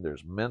pain,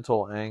 there's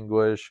mental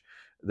anguish,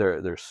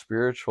 there's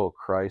spiritual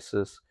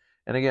crisis.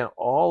 And again,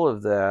 all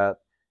of that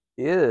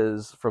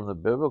is, from the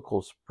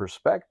biblical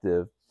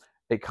perspective,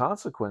 a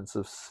consequence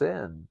of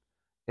sin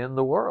in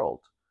the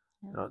world.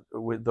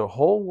 The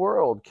whole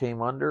world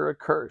came under a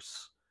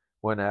curse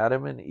when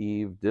Adam and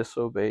Eve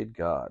disobeyed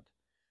God,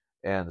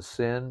 and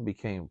sin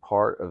became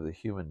part of the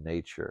human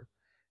nature.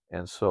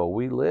 And so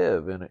we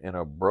live in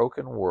a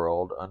broken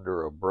world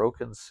under a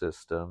broken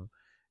system,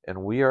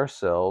 and we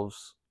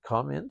ourselves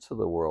come into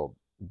the world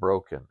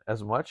broken,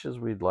 as much as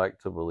we'd like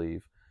to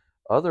believe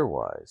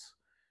otherwise.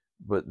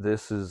 But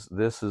this is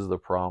the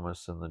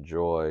promise and the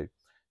joy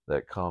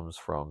that comes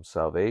from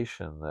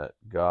salvation, that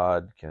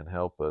God can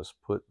help us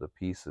put the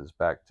pieces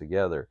back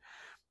together.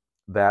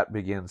 That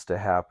begins to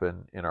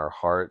happen in our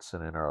hearts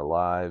and in our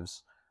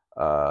lives.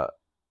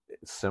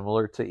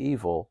 Similar to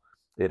evil,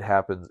 it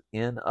happens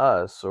in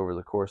us over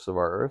the course of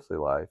our earthly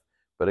life.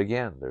 But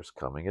again, there's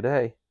coming a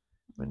day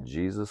when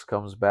Jesus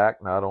comes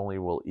back. Not only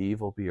will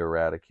evil be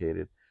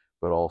eradicated,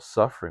 but all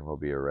suffering will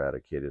be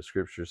eradicated.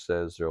 Scripture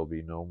says there will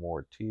be no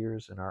more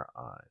tears in our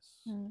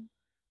eyes.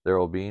 There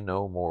will be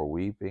no more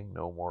weeping,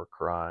 no more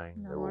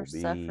crying. There will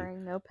be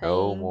suffering, no pain.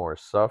 No more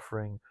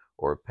suffering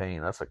or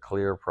pain. That's a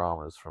clear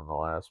promise from the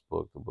last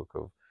book, the book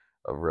of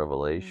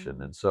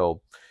Revelation. And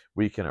so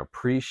we can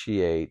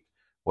appreciate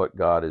what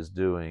God is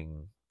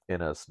doing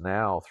in us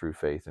now through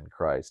faith in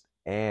Christ,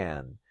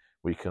 and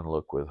we can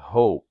look with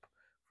hope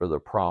for the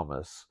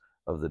promise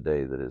of the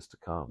day that is to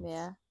come.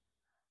 Yeah.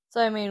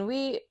 So, I mean,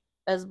 we,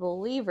 as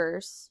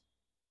believers,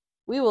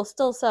 we will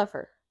still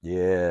suffer.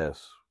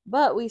 Yes.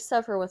 But we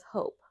suffer with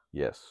hope.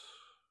 Yes.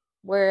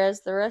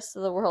 Whereas the rest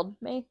of the world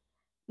they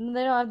don't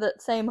have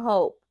that same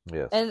hope.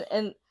 Yes.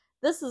 And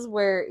this is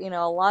where,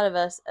 a lot of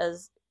us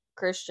as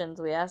Christians,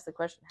 we ask the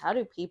question, how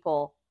do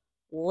people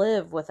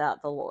live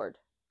without the Lord?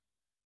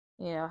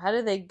 How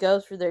do they go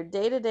through their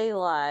day-to-day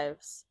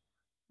lives,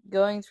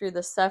 going through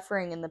the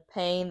suffering and the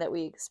pain that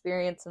we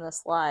experience in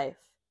this life,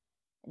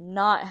 and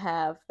not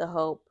have the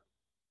hope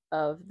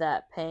of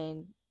that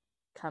pain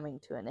coming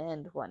to an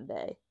end one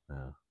day?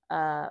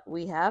 Yeah.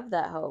 We have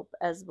that hope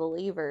as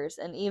believers.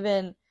 And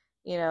even,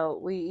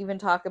 we even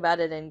talk about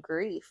it in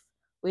grief.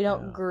 We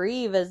don't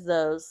grieve as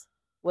those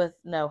with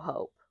no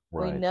hope.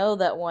 Right. We know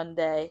that one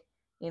day,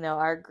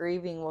 our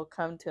grieving will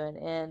come to an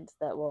end,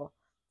 that we'll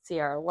see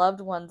our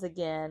loved ones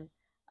again,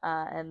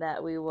 and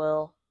that we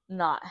will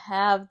not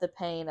have the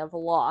pain of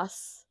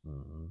loss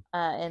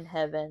in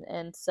heaven.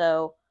 And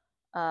so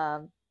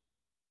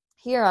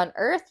here on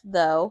earth,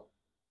 though,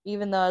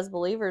 even though as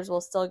believers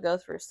we'll still go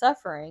through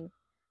suffering,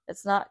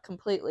 it's not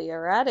completely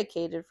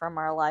eradicated from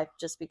our life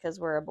just because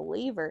we're a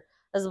believer.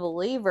 As a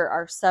believer,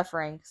 our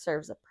suffering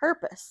serves a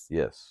purpose.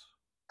 Yes.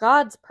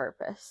 God's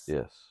purpose.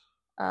 Yes.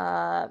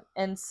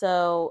 And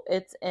so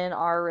it's in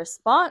our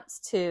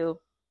response to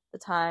the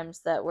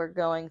times that we're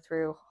going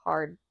through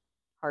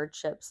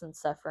hardships and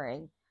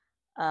suffering,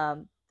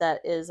 that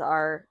is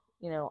our,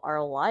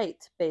 our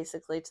light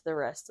basically to the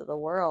rest of the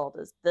world.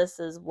 This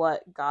is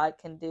what God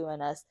can do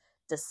in us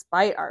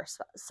despite our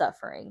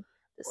suffering,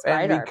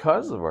 despite and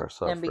because our pain, of our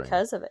suffering, and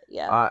because of it.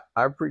 Yeah.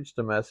 I preached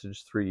a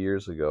message 3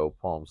 years ago,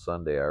 Palm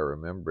Sunday. I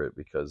remember it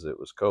because it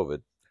was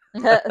COVID.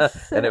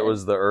 And it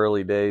was the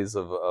early days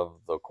of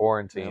the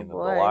quarantine and the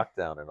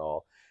lockdown and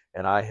all.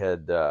 And I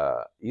had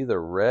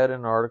either read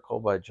an article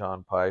by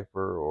John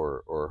Piper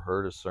or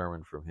heard a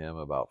sermon from him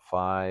about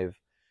five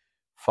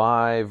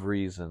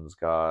reasons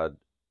God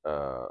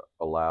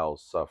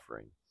allows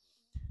suffering.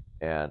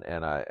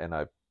 And I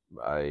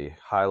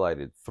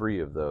highlighted 3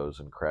 of those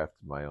and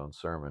crafted my own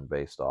sermon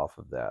based off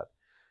of that.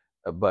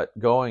 But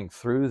going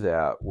through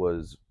that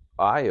was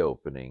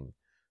eye-opening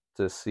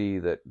to see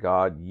that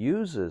God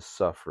uses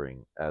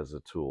suffering as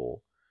a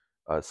tool.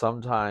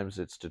 Sometimes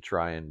it's to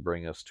try and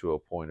bring us to a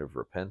point of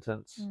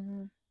repentance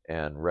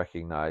and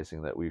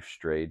recognizing that we've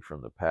strayed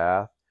from the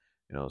path.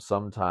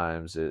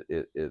 Sometimes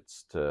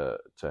it's to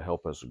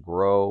help us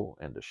grow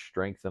and to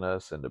strengthen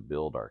us and to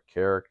build our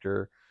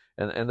character.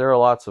 And there are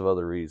lots of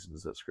other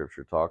reasons that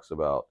Scripture talks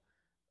about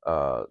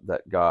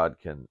that God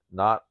can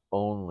not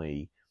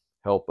only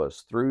help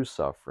us through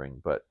suffering,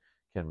 but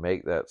can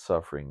make that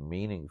suffering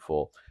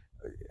meaningful.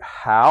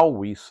 How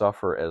we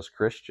suffer as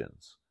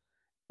Christians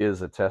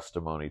is a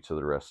testimony to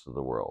the rest of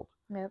the world.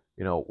 Yep.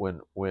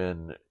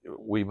 When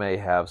we may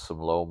have some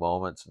low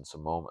moments and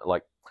some moments,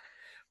 like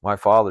my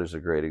father's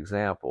a great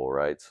example,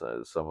 right?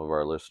 So some of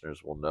our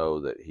listeners will know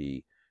that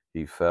he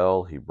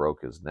fell, he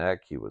broke his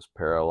neck, he was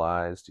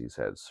paralyzed, he's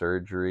had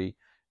surgery,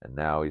 and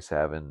now he's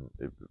having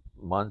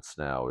months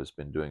now has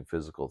been doing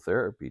physical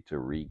therapy to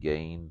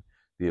regain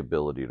the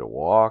ability to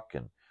walk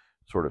and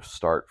sort of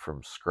start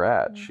from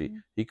scratch.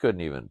 He couldn't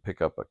even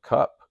pick up a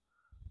cup.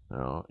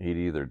 He'd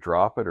either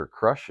drop it or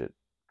crush it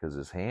because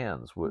his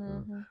hands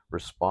wouldn't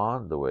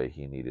respond the way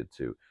he needed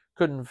to.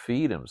 Couldn't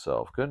feed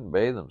himself, couldn't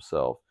bathe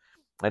himself.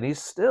 And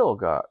he's still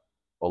got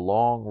a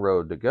long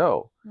road to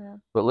go. Yeah.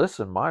 But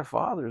listen, my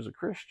father's a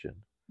Christian.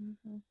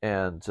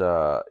 And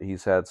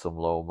he's had some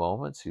low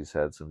moments. He's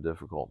had some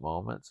difficult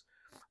moments.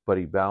 But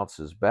he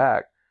bounces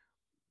back,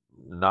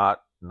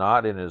 not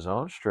in his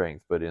own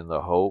strength, but in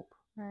the hope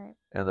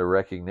and the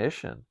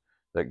recognition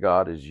that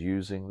God is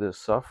using this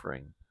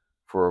suffering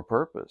for a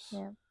purpose.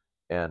 Yeah.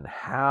 And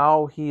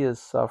how he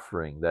is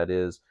suffering, that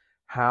is,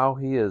 how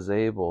he is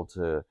able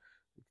to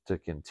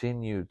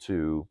continue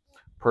to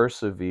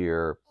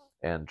persevere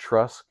and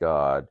trust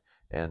God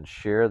and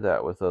share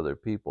that with other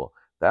people,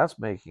 that's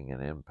making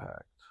an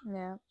impact.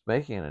 Yeah. It's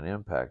making an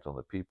impact on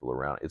the people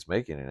around. It's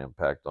making an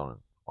impact on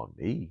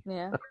me.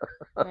 Yeah.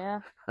 Yeah.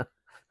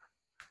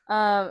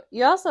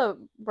 You also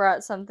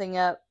brought something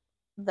up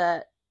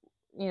that,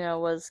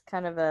 was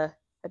kind of a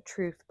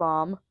truth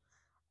bomb.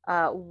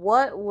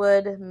 What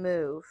would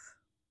move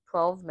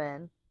 12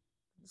 men,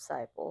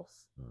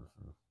 disciples,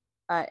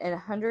 and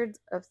hundreds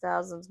of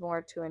thousands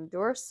more to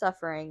endure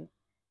suffering,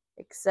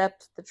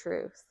 accept the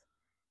truth?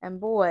 And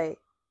boy,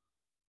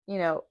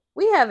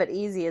 we have it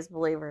easy as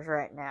believers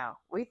right now.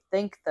 We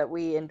think that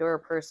we endure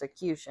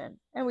persecution,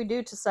 and we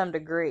do to some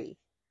degree.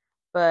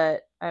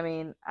 But,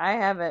 I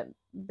haven't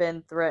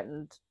been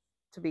threatened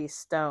to be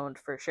stoned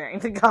for sharing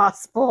the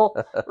gospel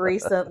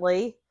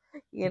recently,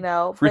 recently, in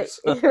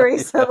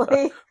recent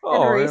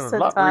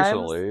not times.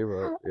 Recently,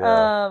 but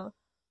yeah.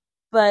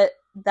 But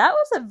that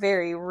was a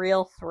very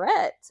real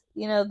threat.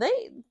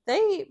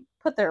 They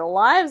put their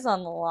lives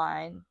on the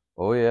line.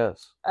 Oh,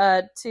 yes.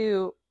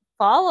 To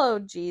follow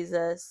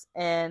Jesus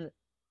and,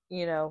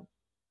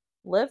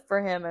 live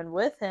for him and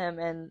with him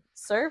and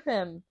serve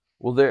him.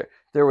 Well,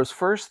 there was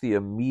first the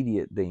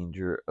immediate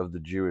danger of the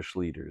Jewish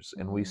leaders,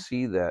 and we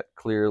see that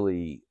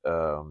clearly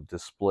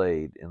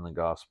displayed in the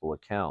gospel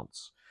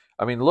accounts.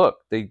 Look,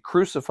 they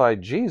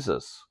crucified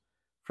Jesus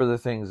for the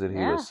things that he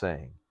was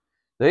saying.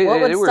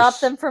 What would stop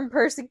them from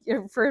doing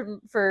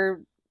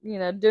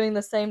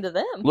the same to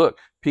them? Look,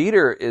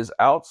 Peter is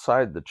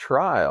outside the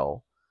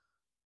trial,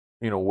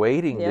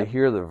 waiting to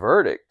hear the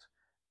verdict,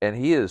 and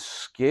he is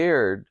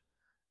scared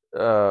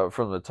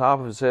from the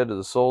top of his head to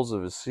the soles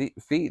of his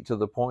feet, to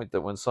the point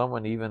that when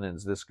someone,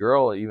 this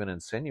girl even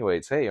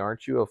insinuates, "Hey,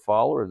 aren't you a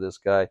follower of this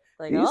guy?"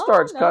 He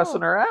starts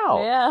cussing her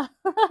out. Yeah.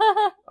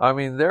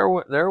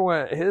 There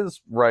went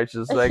his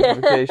righteous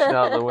sanctification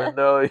out the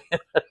window.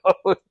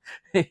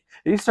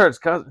 He starts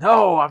cussing.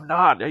 "No, I'm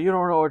not. You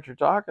don't know what you're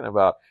talking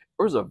about."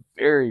 There was a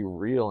very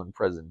real and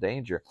present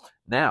danger.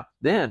 Now,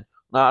 then,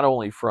 not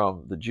only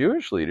from the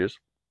Jewish leaders,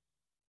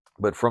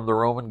 but from the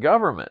Roman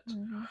government.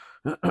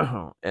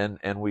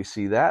 And we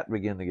see that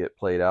begin to get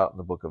played out in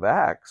the book of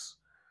Acts,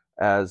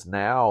 as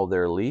now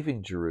they're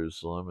leaving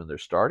Jerusalem and they're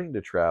starting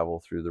to travel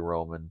through the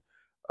Roman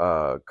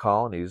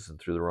colonies and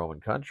through the Roman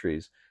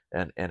countries,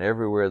 and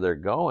everywhere they're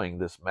going,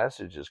 this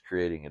message is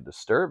creating a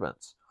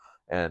disturbance.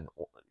 And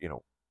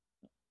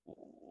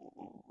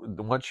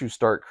once you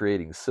start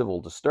creating civil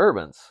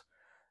disturbance,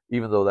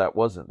 even though that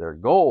wasn't their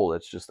goal,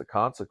 it's just the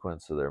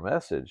consequence of their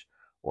message.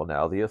 Well,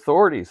 now the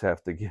authorities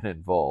have to get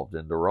involved.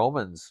 And the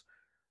Romans,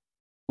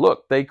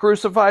 look, they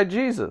crucified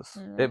Jesus.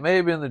 It may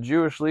have been the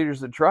Jewish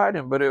leaders that tried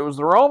him, but it was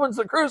the Romans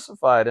that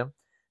crucified him.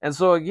 And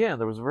so, again,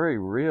 there was very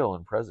real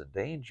and present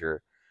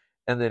danger.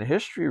 And then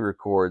history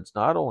records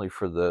not only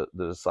for the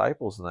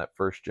disciples in that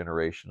first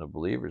generation of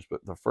believers,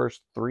 but the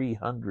first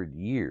 300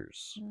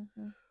 years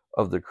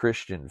of the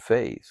Christian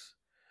faith.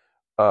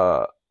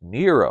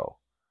 Nero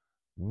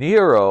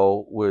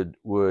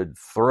would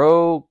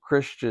throw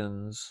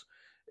Christians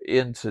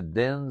into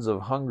dens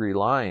of hungry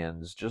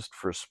lions just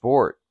for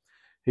sport.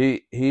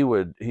 He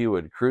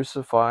would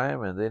crucify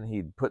them, and then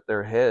he'd put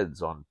their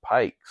heads on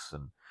pikes.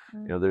 And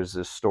there's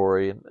this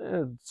story,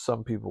 and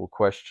some people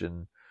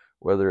question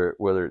whether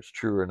it's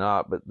true or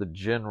not, but the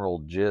general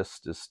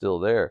gist is still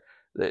there.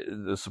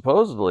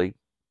 Supposedly,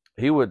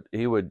 he would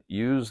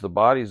use the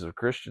bodies of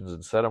Christians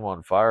and set them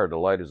on fire to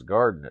light his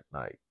garden at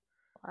night.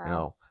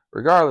 Wow.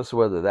 Regardless of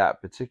whether that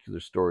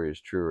particular story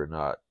is true or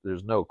not,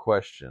 there's no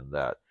question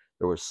that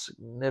there was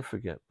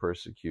significant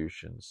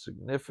persecution,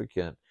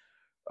 significant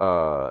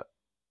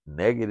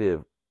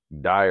negative,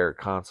 dire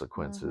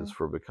consequences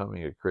for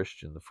becoming a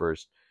Christian the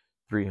first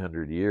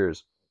 300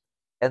 years.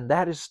 And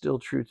that is still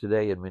true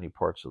today in many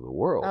parts of the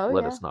world.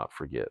 Let us not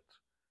forget.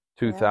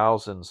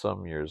 2,000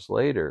 some years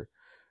later,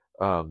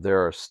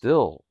 there are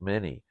still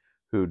many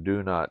who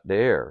do not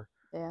dare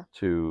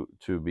to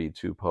be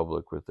too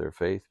public with their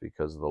faith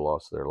because of the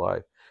loss of their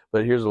life.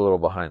 But here's a little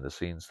behind the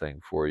scenes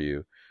thing for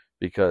you,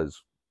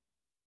 because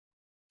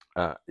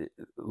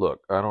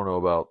look, I don't know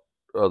about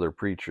other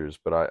preachers,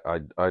 but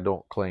I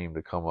don't claim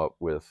to come up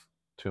with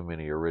too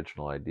many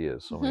original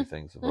ideas. So many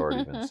things have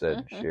already been said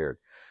and shared.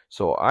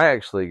 So I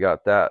actually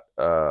got that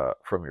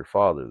from your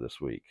father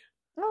this week.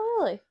 Oh,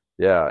 really?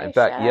 Yeah. Hey, in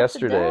fact,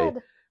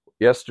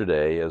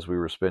 yesterday, as we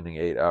were spending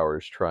 8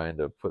 hours trying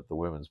to put the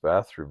women's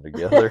bathroom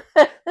together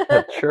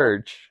at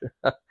church,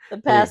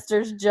 the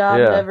pastor's job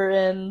never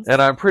ends.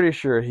 And I'm pretty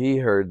sure he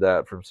heard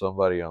that from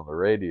somebody on the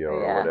radio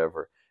or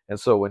whatever. And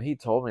so when he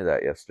told me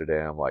that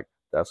yesterday, I'm like,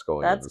 that's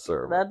going in the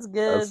sermon. That's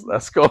good.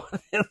 That's going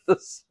in the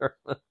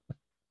sermon.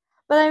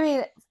 But I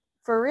mean,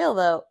 for real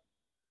though,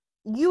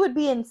 you would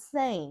be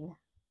insane.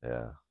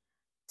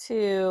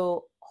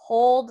 To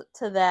hold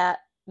to that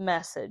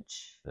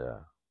message.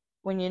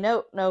 When you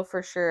know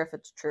for sure if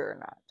it's true or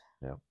not.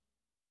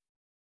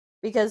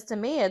 Because to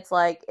me, it's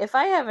like, if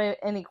I have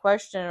any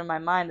question in my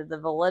mind of the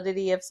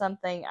validity of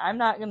something, I'm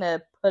not going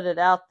to put it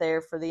out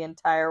there for the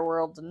entire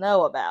world to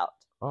know about.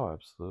 Oh,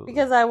 absolutely.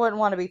 Because I wouldn't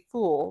want to be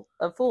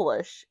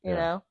foolish, you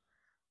know?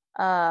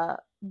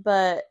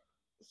 But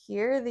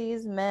here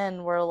these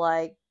men were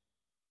like,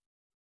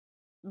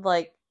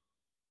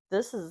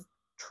 this is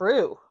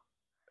true.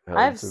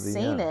 I've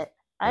seen it.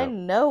 I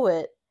know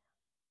it.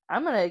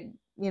 I'm going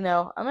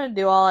to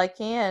do all I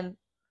can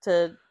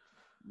to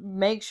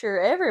make sure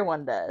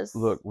everyone does.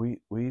 Look, we've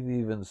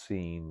even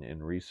seen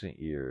in recent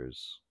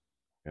years,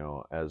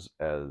 as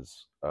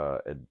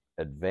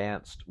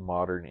advanced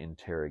modern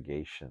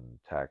interrogation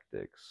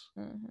tactics,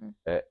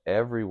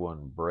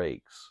 everyone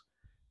breaks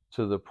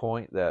to the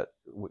point that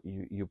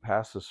you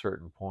pass a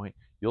certain point,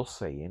 you'll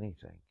say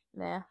anything.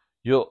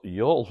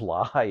 You'll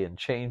lie and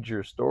change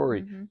your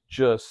story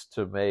just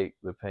to make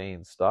the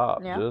pain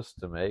stop, just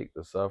to make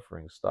the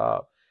suffering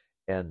stop.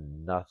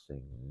 And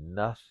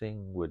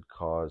nothing would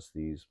cause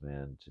these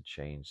men to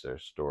change their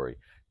story,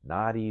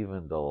 not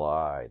even to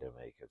lie to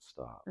make it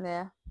stop.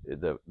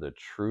 The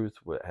truth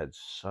had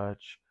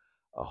such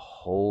a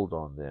hold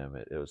on them.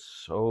 It was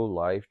so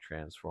life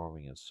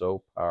transforming and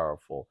so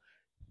powerful.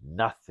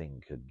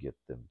 Nothing could get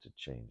them to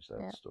change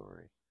that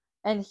story.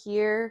 And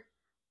here,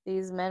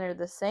 these men are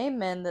the same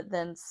men that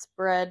then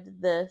spread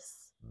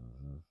this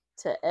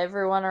to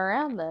everyone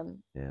around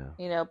them.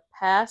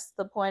 Past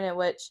the point at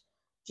which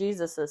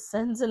Jesus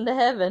ascends into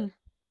heaven.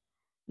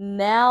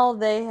 Now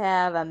they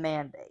have a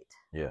mandate.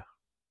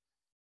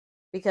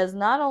 Because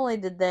not only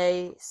did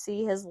they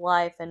see his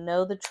life and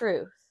know the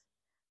truth,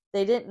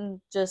 they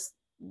didn't just,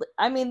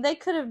 they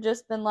could have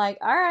just been like,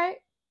 all right,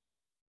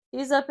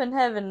 he's up in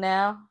heaven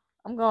now.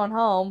 I'm going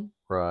home.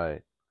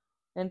 Right.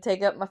 And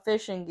take up my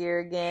fishing gear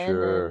again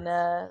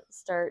and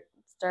start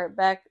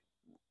back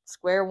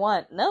square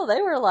one. No,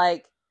 they were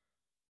like,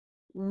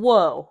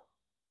 whoa.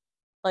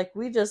 Like,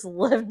 we just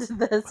lived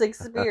this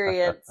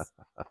experience.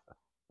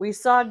 We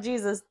saw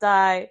Jesus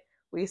die.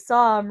 We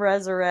saw him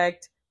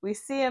resurrect. We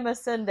see him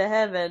ascend to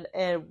heaven,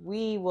 and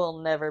we will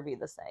never be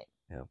the same.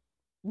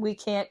 We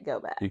can't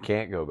go back. You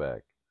can't go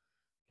back.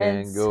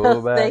 They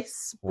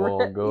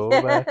won't go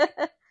back.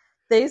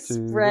 They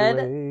spread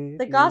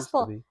the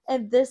gospel,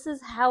 and this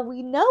is how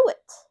we know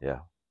it.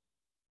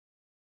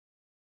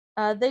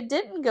 They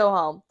didn't go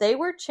home. They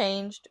were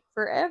changed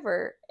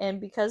forever, and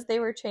because they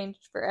were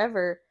changed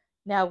forever,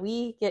 now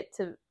we get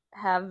to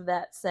have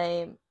that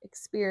same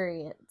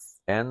experience.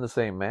 And the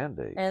same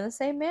mandate.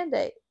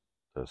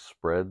 To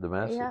spread the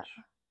message.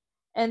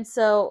 And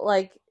so,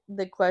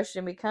 the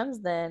question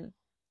becomes then,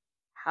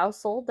 how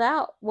sold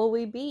out will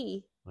we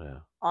be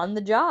on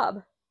the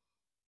job?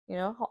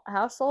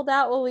 how sold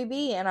out will we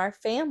be in our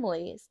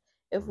families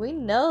if we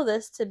know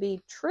this to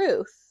be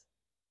truth?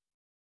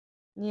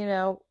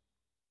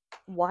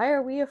 Why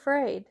are we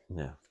afraid?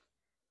 Yeah.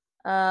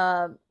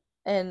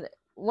 And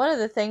one of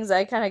the things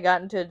I kind of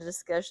got into a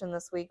discussion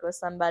this week with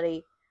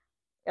somebody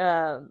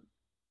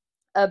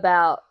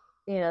about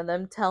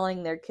them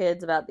telling their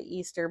kids about the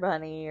Easter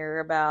Bunny or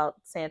about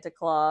Santa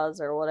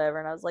Claus or whatever,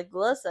 and I was like,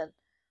 listen,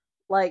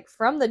 like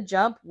from the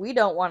jump, we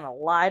don't want to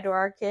lie to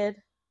our kid.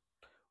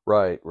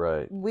 Right.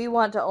 We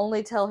want to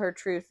only tell her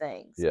true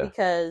things. Yeah.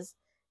 Because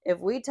if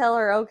we tell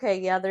her, okay,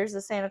 yeah, there's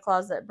a Santa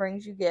Claus that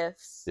brings you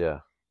gifts. Yeah.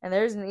 And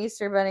there's an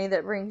Easter Bunny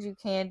that brings you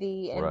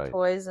candy and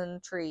toys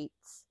and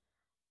treats.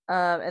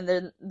 And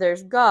then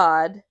there's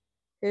God,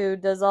 who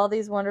does all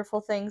these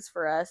wonderful things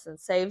for us and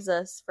saves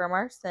us from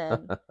our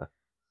sin.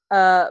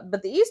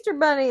 But the Easter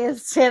Bunny and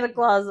Santa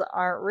Claus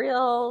aren't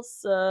real,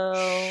 so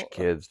shh,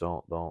 kids,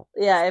 don't.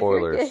 Yeah,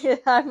 spoilers.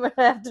 I'm gonna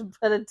have to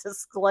put a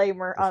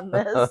disclaimer on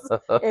this.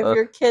 If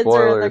your kids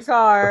are in the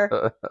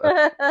car,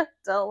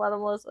 don't let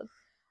them listen.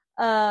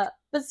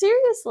 But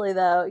seriously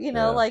though,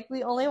 like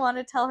we only want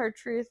to tell her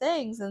true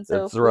things, and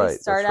so if we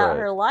start out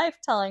her life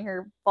telling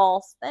her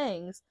false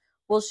things,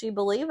 will she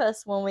believe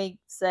us when we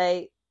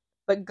say,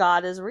 but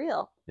God is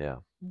real? Yeah.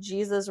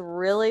 Jesus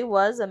really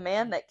was a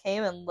man that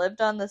came and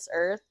lived on this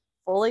earth,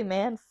 fully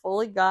man,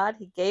 fully God.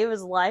 He gave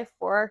his life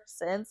for our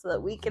sins so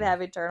that we could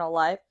have eternal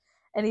life.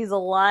 And he's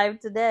alive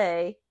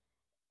today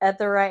at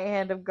the right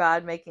hand of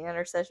God, making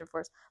intercession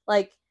for us.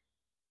 Like,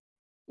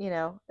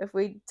 if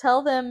we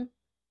tell them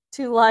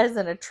 2 lies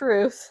and a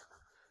truth,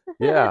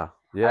 yeah,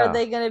 are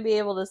they going to be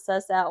able to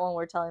suss out when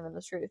we're telling them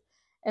the truth?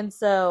 And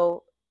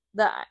so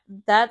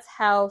that's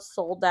how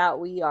sold out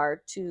we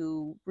are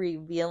to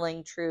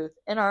revealing truth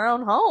in our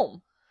own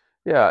home.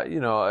 Yeah,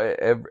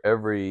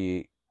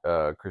 every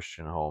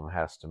Christian home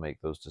has to make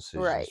those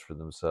decisions for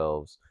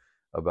themselves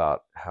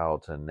about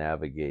how to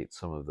navigate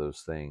some of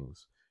those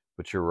things.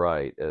 But you're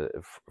right.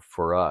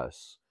 For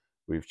us,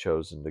 we've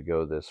chosen to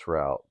go this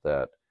route,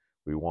 that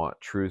we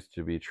want truth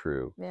to be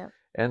true. Yeah.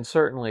 And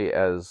certainly,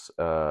 as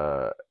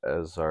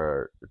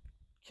our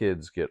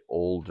kids get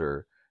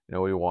older,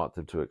 we want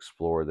them to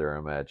explore their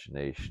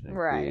imagination and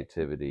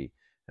creativity,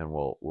 and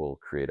we'll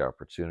create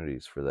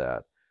opportunities for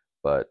that.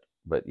 But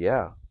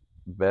yeah,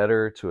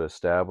 better to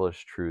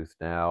establish truth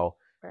now,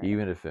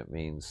 even if it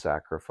means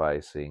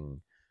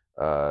sacrificing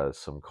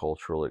some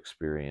cultural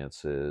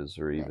experiences,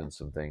 or even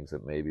some things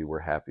that maybe were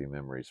happy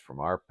memories from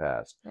our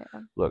past.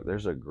 Look,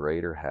 there's a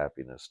greater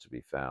happiness to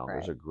be found.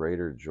 There's a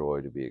greater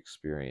joy to be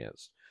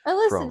experienced. And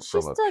listen,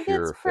 she still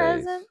gets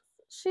presents.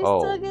 She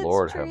still gets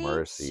Lord treats. Have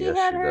mercy. She yes,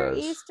 had she her does.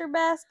 Easter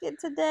basket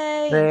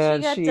today.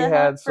 Man, and she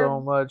had so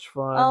much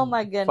fun. Oh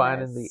my goodness.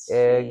 Finding the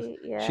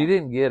eggs. She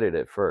didn't get it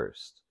at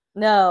first.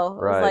 No.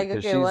 It was like,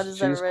 okay, what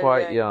is everybody she's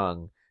quite doing?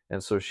 young.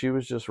 And so she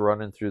was just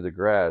running through the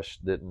grass,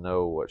 didn't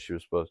know what she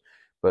was supposed to.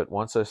 But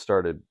once I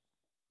started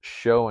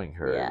showing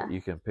her,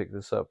 you can pick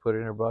this up, put it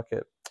in her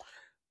bucket,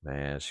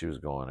 man, she was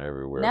going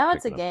everywhere. Now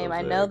it's a game.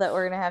 I know that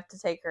we're going to have to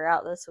take her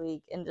out this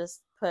week and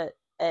just put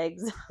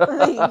eggs in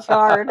the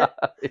yard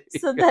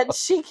so that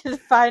she can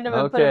find them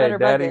and put them in her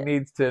Daddy bucket.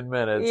 Needs 10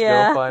 minutes.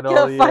 Yeah, go find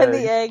all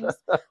the eggs.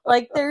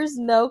 Like, there's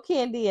no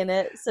candy in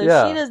it, so she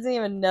doesn't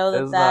even know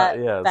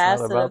that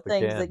facet of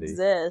things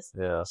exists.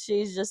 Yeah.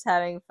 She's just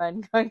having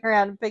fun going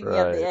around and picking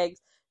up the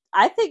eggs.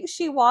 I think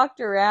she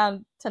walked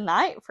around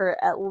tonight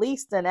for at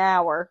least an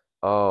hour.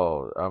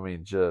 Oh, I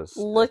mean, just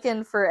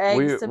looking for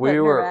eggs to put in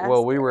her basket.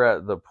 Well, we were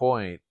at the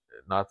point,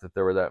 not that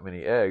there were that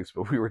many eggs,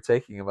 but we were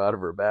taking them out of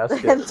her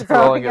basket and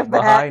throwing it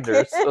behind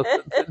her so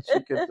that she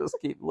could just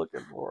keep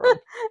looking for them.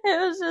 It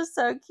was just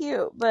so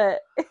cute. But,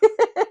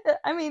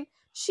 I mean,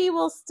 she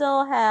will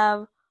still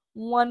have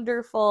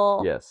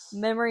wonderful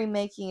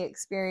memory-making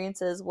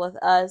experiences with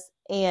us,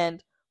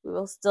 and we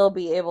will still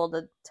be able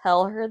to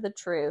tell her the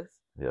truth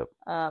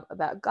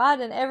about God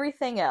and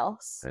everything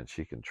else. And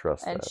she can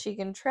trust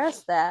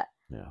that.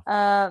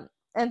 Yeah.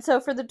 And so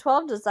for the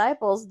 12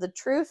 disciples, the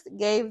truth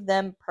gave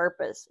them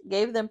purpose.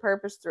 Gave them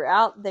purpose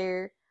throughout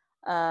their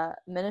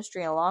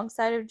ministry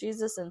alongside of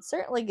Jesus, and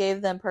certainly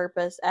gave them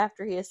purpose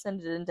after he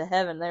ascended into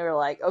heaven. They were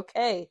like,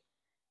 okay,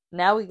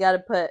 now we got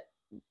to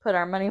put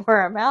our money where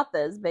our mouth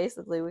is.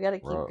 Basically, we got to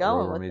keep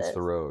going with meets this.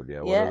 the road.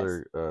 Yeah.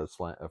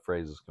 What other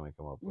phrases can we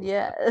come up with?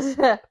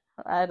 Yeah.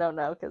 I don't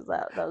know, because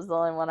that was the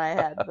only one I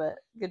had, but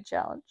good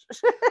challenge.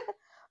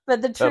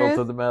 But the truth,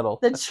 to the metal.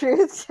 The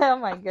truth. Oh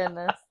my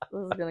goodness,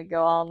 this is gonna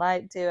go all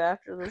night too.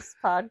 After this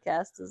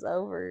podcast is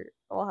over,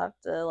 we'll have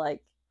to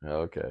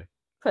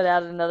put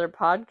out another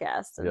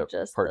podcast and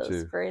just part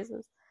those 2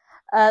 phrases.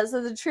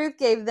 So the truth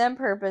gave them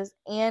purpose,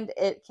 and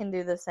it can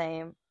do the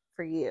same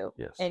for you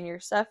in your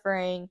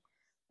suffering,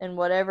 in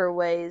whatever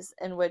ways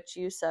in which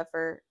you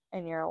suffer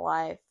in your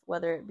life,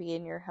 whether it be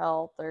in your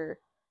health or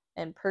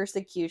in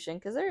persecution.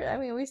 Because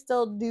we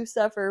still do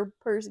suffer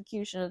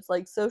persecution. It's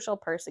like social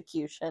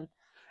persecution.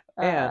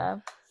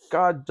 And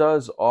God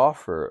does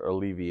offer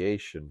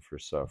alleviation for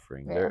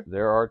suffering.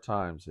 There are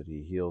times that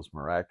he heals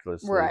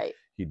miraculously. Right.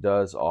 He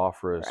does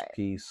offer us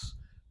peace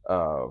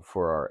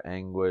for our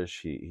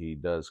anguish. He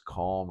does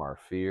calm our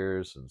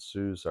fears and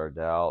soothes our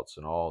doubts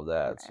and all of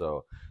that. Right.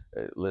 So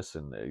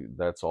listen,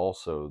 that's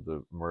also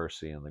the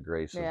mercy and the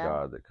grace of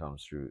God that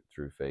comes through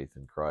faith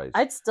in Christ.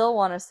 I'd still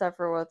want to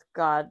suffer with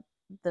God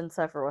than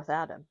suffer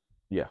without him.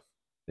 Yeah.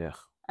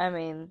 I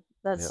mean,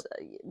 that's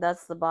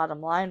the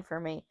bottom line for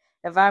me.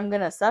 If I'm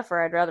gonna suffer,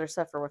 I'd rather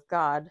suffer with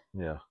God.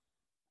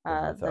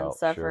 Than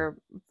suffer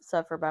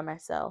by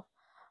myself.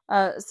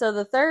 So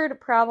the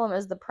third problem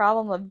is the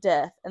problem of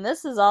death, and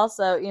this is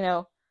also,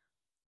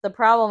 the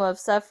problem of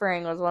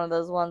suffering was one of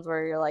those ones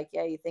where you're like,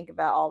 yeah, you think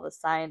about all the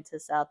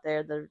scientists out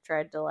there that have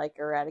tried to like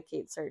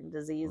eradicate certain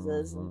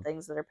diseases and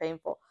things that are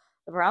painful.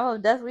 The problem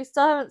of death, we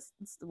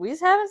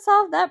haven't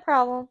solved that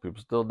problem.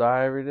 People still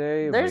die every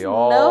day. There's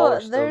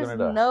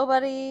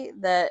nobody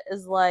that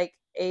is like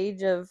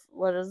age of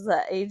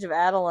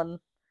Adeline.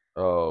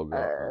 Oh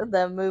God.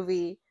 The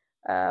movie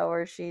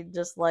where she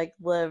just like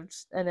lived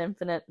an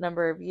infinite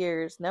number of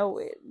years. No,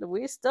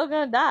 we still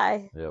gonna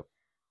die. Yep.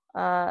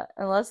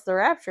 Unless the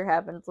rapture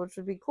happens, which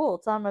would be cool.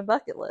 It's on my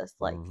bucket list.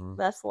 Like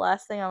that's the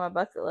last thing on my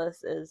bucket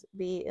list is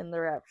be in the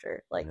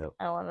rapture. Like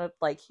I want to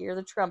like hear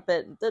the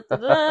trumpet.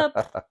 There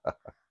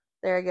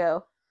I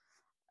go.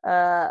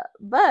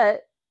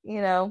 But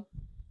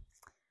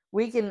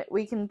we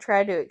can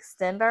try to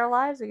extend our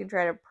lives. We can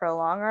try to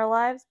prolong our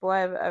lives.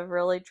 Boy, I've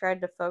really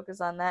tried to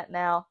focus on that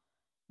now,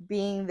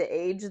 being the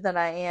age that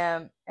I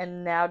am,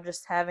 and now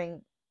just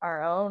having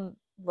our own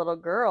little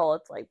girl.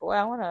 It's like, boy,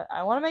 I want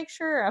to make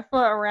sure I'm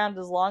around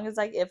as long as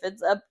if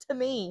it's up to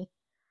me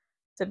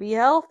to be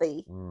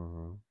healthy.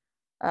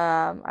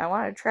 I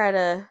want to try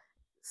to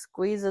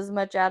squeeze as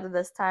much out of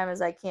this time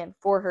as I can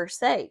for her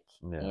sake.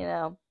 But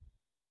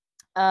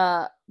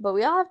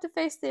we all have to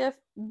face the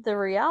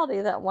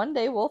reality that one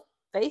day we'll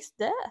face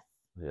death.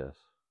 Yes.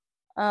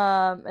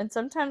 And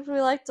sometimes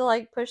we like to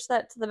like push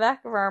that to the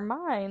back of our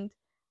mind,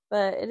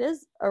 but it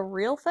is a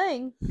real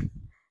thing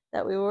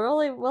that we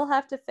really will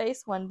have to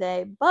face one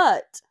day.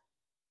 But,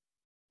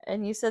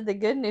 and you said the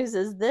good news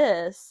is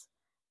this,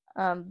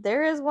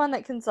 there is one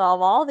that can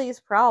solve all these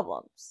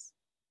problems.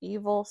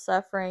 Evil,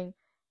 suffering,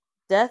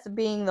 death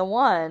being the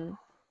one,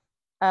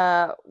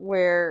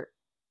 where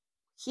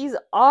he's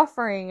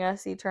offering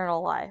us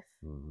eternal life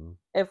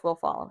if we'll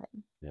follow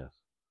him. Yes.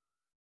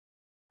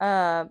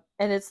 And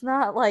it's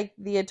not like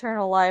the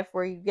eternal life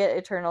where you get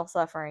eternal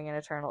suffering and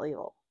eternal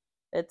evil.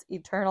 It's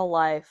eternal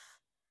life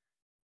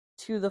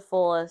to the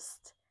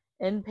fullest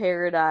in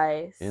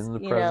paradise. In the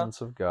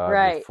presence of God,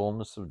 with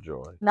fullness of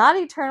joy. Not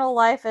eternal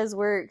life as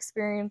we're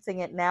experiencing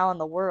it now in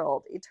the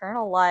world.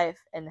 Eternal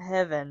life in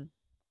heaven.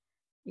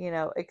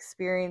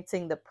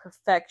 Experiencing the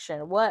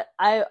perfection. What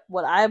I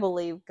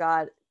believe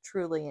God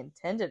truly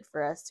intended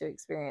for us to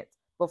experience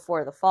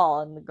before the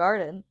fall in the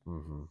garden.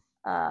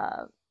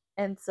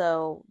 And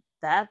so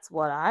that's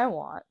what I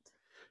want.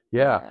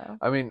 Yeah.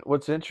 I mean,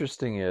 what's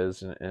interesting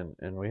is,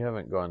 and we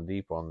haven't gone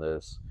deep on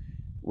this,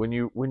 when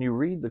you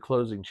read the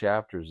closing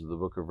chapters of the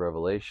book of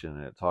Revelation,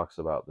 and it talks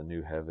about the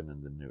new heaven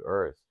and the new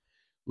earth,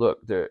 look,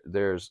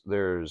 there's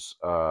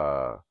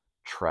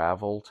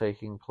travel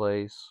taking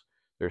place.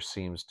 There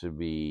seems to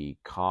be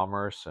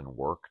commerce and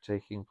work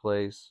taking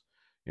place.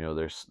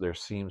 There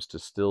seems to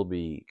still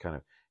be kind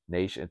of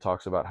nation. It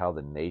talks about how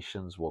the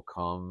nations will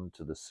come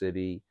to the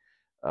city,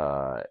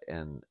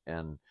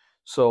 and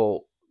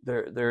so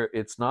there.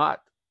 It's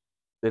not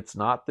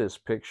this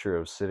picture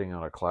of sitting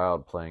on a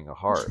cloud playing a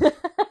harp,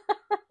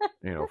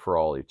 for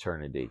all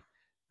eternity.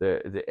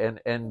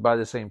 And by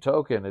the same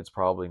token, it's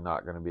probably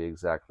not going to be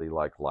exactly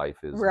like life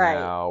is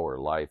now or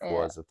life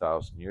was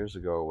 1,000 years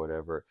ago or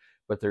whatever.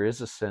 But there is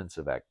a sense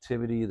of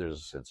activity. There's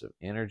a sense of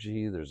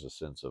energy. There's a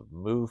sense of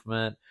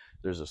movement.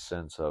 There's a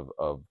sense of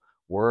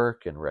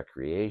work and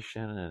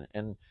recreation.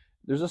 And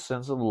there's a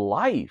sense of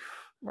life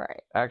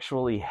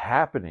actually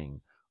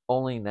happening.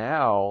 Only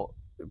now,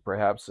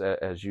 perhaps,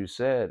 as you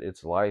said,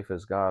 it's life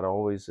as God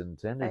always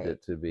intended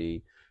it to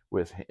be,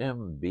 with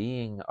him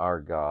being our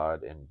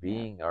God and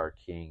being our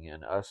King,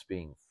 and us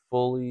being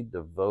fully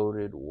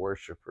devoted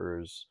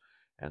worshipers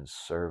and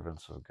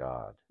servants of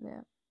God.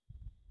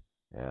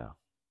 Yeah.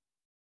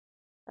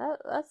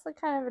 That's the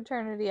kind of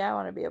eternity I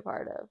want to be a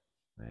part of.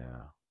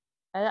 Yeah.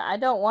 I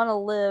don't want to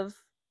live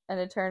an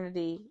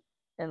eternity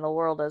in the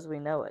world as we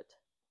know it.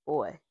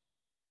 Boy,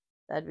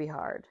 that'd be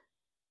hard.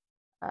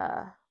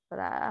 But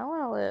I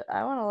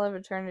want to live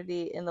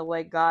eternity in the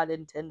way God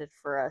intended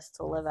for us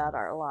to live out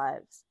our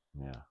lives.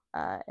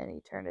 In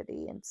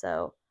eternity. And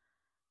so,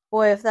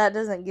 boy, if that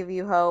doesn't give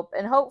you hope,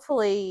 and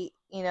hopefully,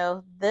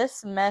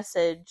 this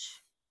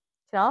message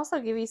can also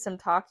give you some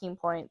talking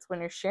points when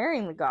you're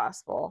sharing the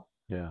gospel.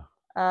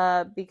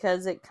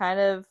 Because it kind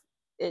of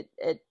it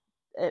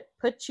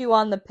puts you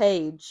on the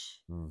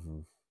page,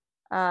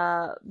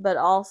 but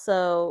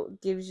also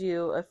gives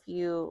you a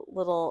few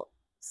little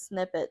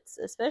snippets,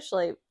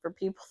 especially for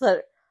people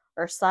that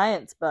are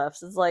science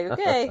buffs. It's like,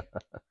 okay,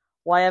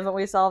 why haven't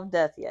we solved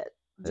death yet?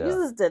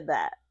 Jesus did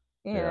that,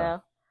 you know.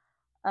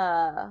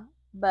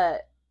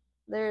 But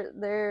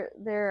there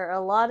are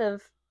a lot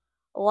of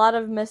a lot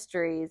of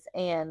mysteries,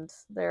 and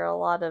there are a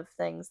lot of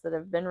things that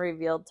have been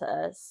revealed to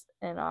us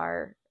in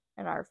our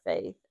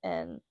faith,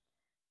 and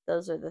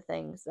those are the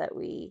things that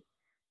we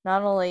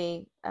not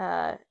only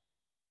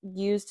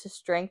use to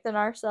strengthen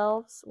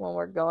ourselves when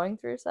we're going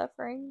through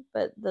suffering,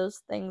 but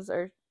those things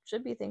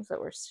should be things that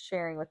we're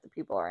sharing with the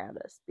people around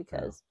us,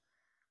 because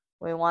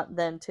we want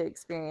them to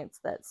experience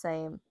that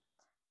same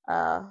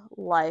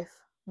life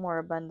more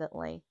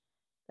abundantly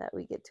that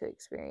we get to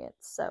experience.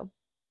 So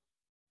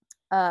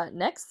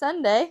next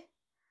Sunday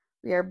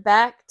we are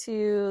back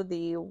to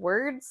the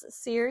words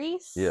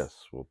series. Yes,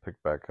 we'll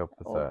pick back up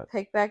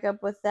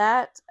with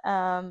that.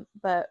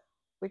 But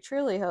we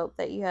truly hope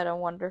that you had a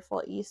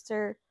wonderful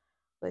Easter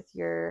with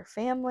your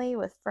family,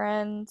 with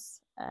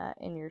friends,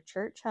 in your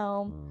church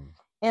home.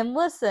 And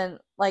listen,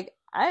 like,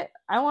 I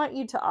want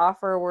you to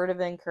offer a word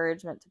of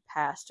encouragement to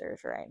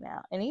pastors right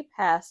now. Any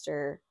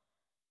pastor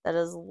that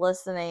is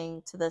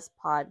listening to this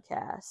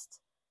podcast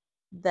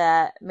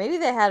that maybe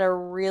they had a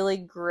really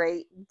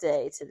great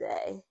day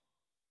today,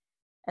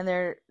 and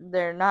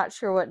they're not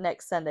sure what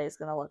next Sunday is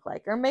going to look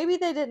like, or maybe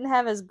they didn't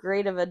have as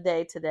great of a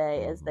day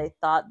today as they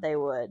thought they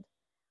would.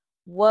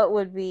 What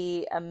would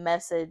be a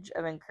message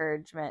of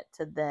encouragement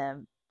to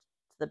them,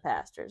 to the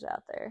pastors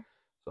out there?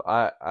 So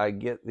I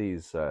get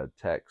these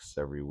texts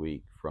every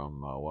week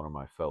from one of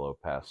my fellow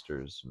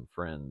pastors and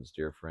friends,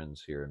 dear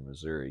friends here in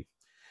Missouri.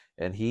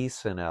 And he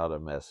sent out a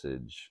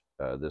message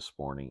this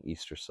morning,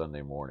 Easter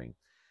Sunday morning,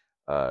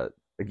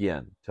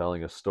 again,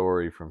 telling a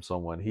story from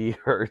someone he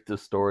heard the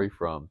story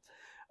from,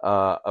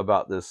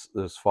 about this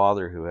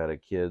father who had a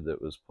kid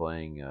that was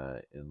playing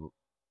in,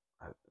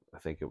 I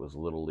think it was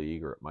Little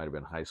League, or it might have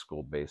been high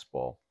school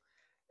baseball.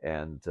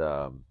 And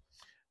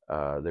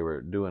they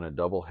were doing a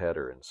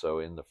doubleheader. And so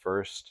in the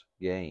first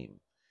game,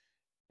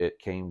 it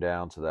came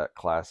down to that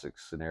classic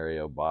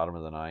scenario, bottom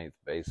of the ninth,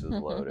 bases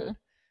loaded.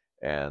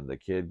 And the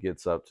kid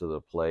gets up to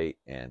the plate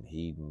and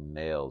he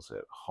nails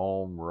it.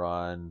 Home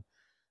run.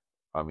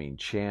 I mean,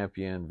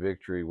 champion,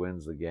 victory,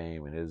 wins the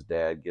game. And his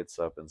dad gets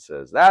up and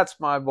says, "That's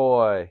my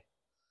boy.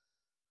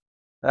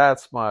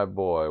 That's my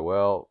boy."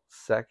 Well,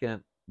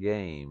 second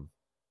game,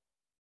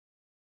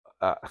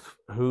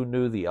 who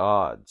knew the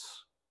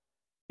odds?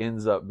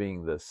 Ends up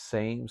being the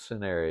same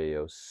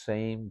scenario,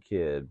 same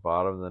kid,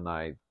 bottom of the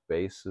ninth,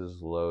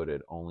 bases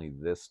loaded, only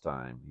this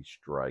time he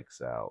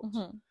strikes out.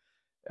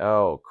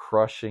 Oh,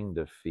 crushing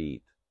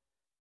defeat.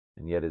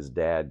 And yet his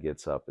dad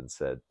gets up and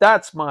said,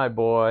 "That's my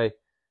boy.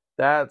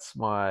 That's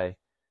my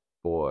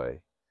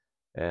boy."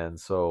 And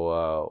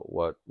so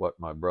what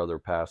my brother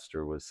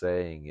pastor was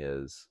saying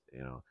is,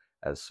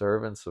 as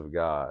servants of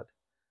God,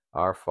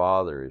 our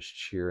Father is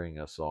cheering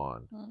us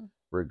on,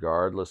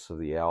 regardless of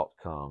the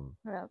outcome,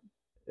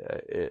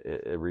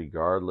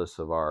 regardless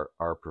of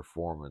our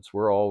performance.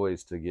 We're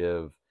always to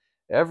give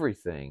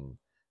everything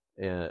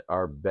in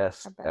our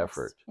best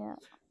effort. Yeah.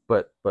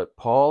 But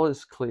Paul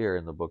is clear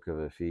in the book of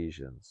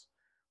Ephesians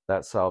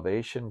that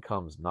salvation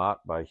comes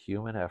not by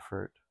human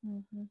effort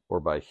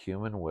or by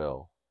human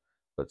will,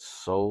 but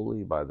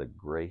solely by the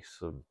grace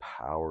and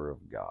power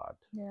of God.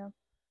 Yeah.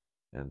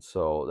 And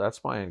so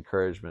that's my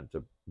encouragement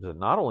to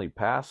not only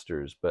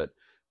pastors, but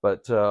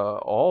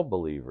all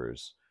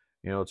believers.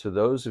 To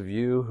those of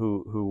you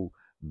who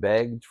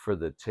begged for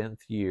the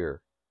 10th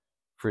year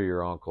for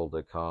your uncle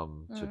to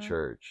come to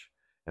church,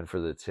 and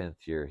for the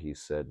 10th year he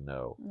said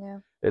no.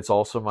 Yeah. It's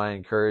also my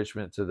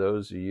encouragement to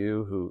those of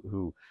you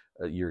who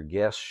your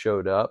guests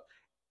showed up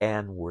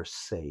and were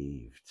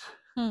saved.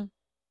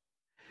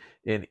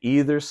 In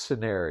either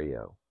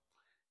scenario,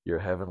 your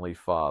Heavenly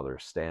Father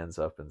stands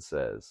up and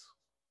says,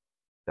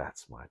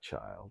 "That's my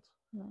child.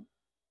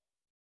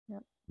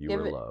 Yep. You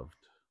are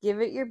loved."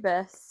 Give it your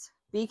best.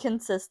 Be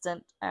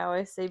consistent. I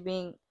always say,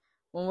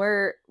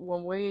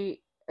 when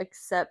we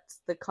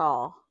accept the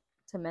call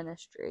to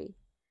ministry,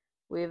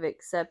 we've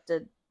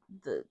accepted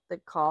the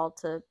call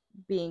to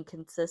being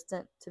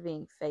consistent, to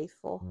being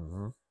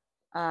faithful,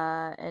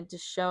 and to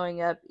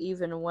showing up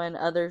even when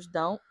others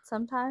don't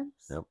sometimes.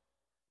 Yep.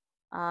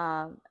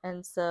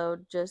 And so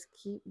just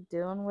keep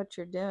doing what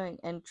you're doing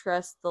and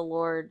trust the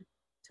Lord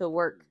to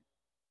work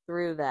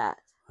through that.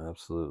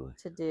 Absolutely.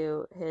 To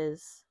do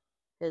his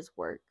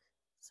work.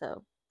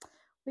 So,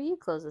 will you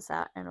close us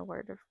out in a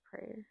word of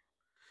prayer?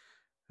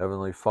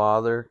 Heavenly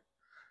Father,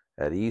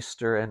 at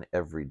Easter and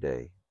every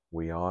day,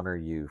 we honor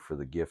you for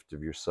the gift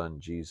of your Son,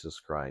 Jesus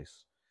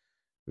Christ.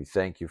 We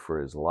thank you for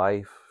his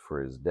life,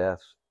 for his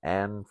death,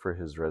 and for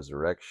his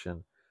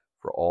resurrection,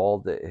 for all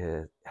that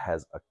it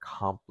has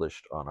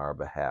accomplished on our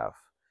behalf.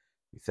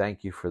 We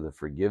thank you for the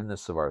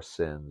forgiveness of our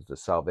sins, the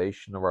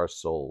salvation of our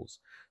souls,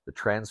 the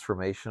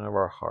transformation of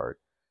our heart,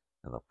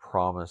 and the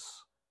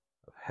promise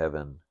of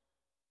heaven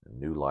and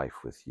new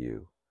life with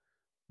you.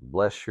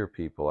 Bless your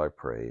people, I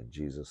pray, in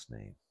Jesus'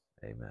 name.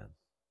 Amen.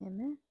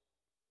 Amen.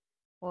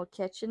 We'll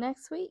catch you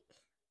next week.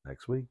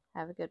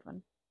 Have a good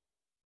one.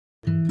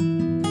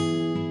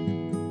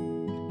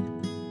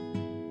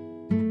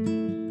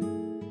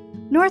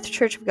 North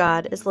Church of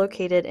God is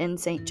located in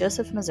St.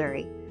 Joseph,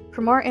 Missouri.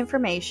 For more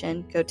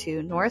information, go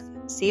to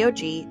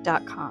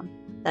northcog.com.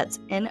 That's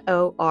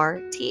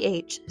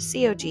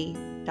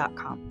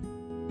NORTHCOG.com.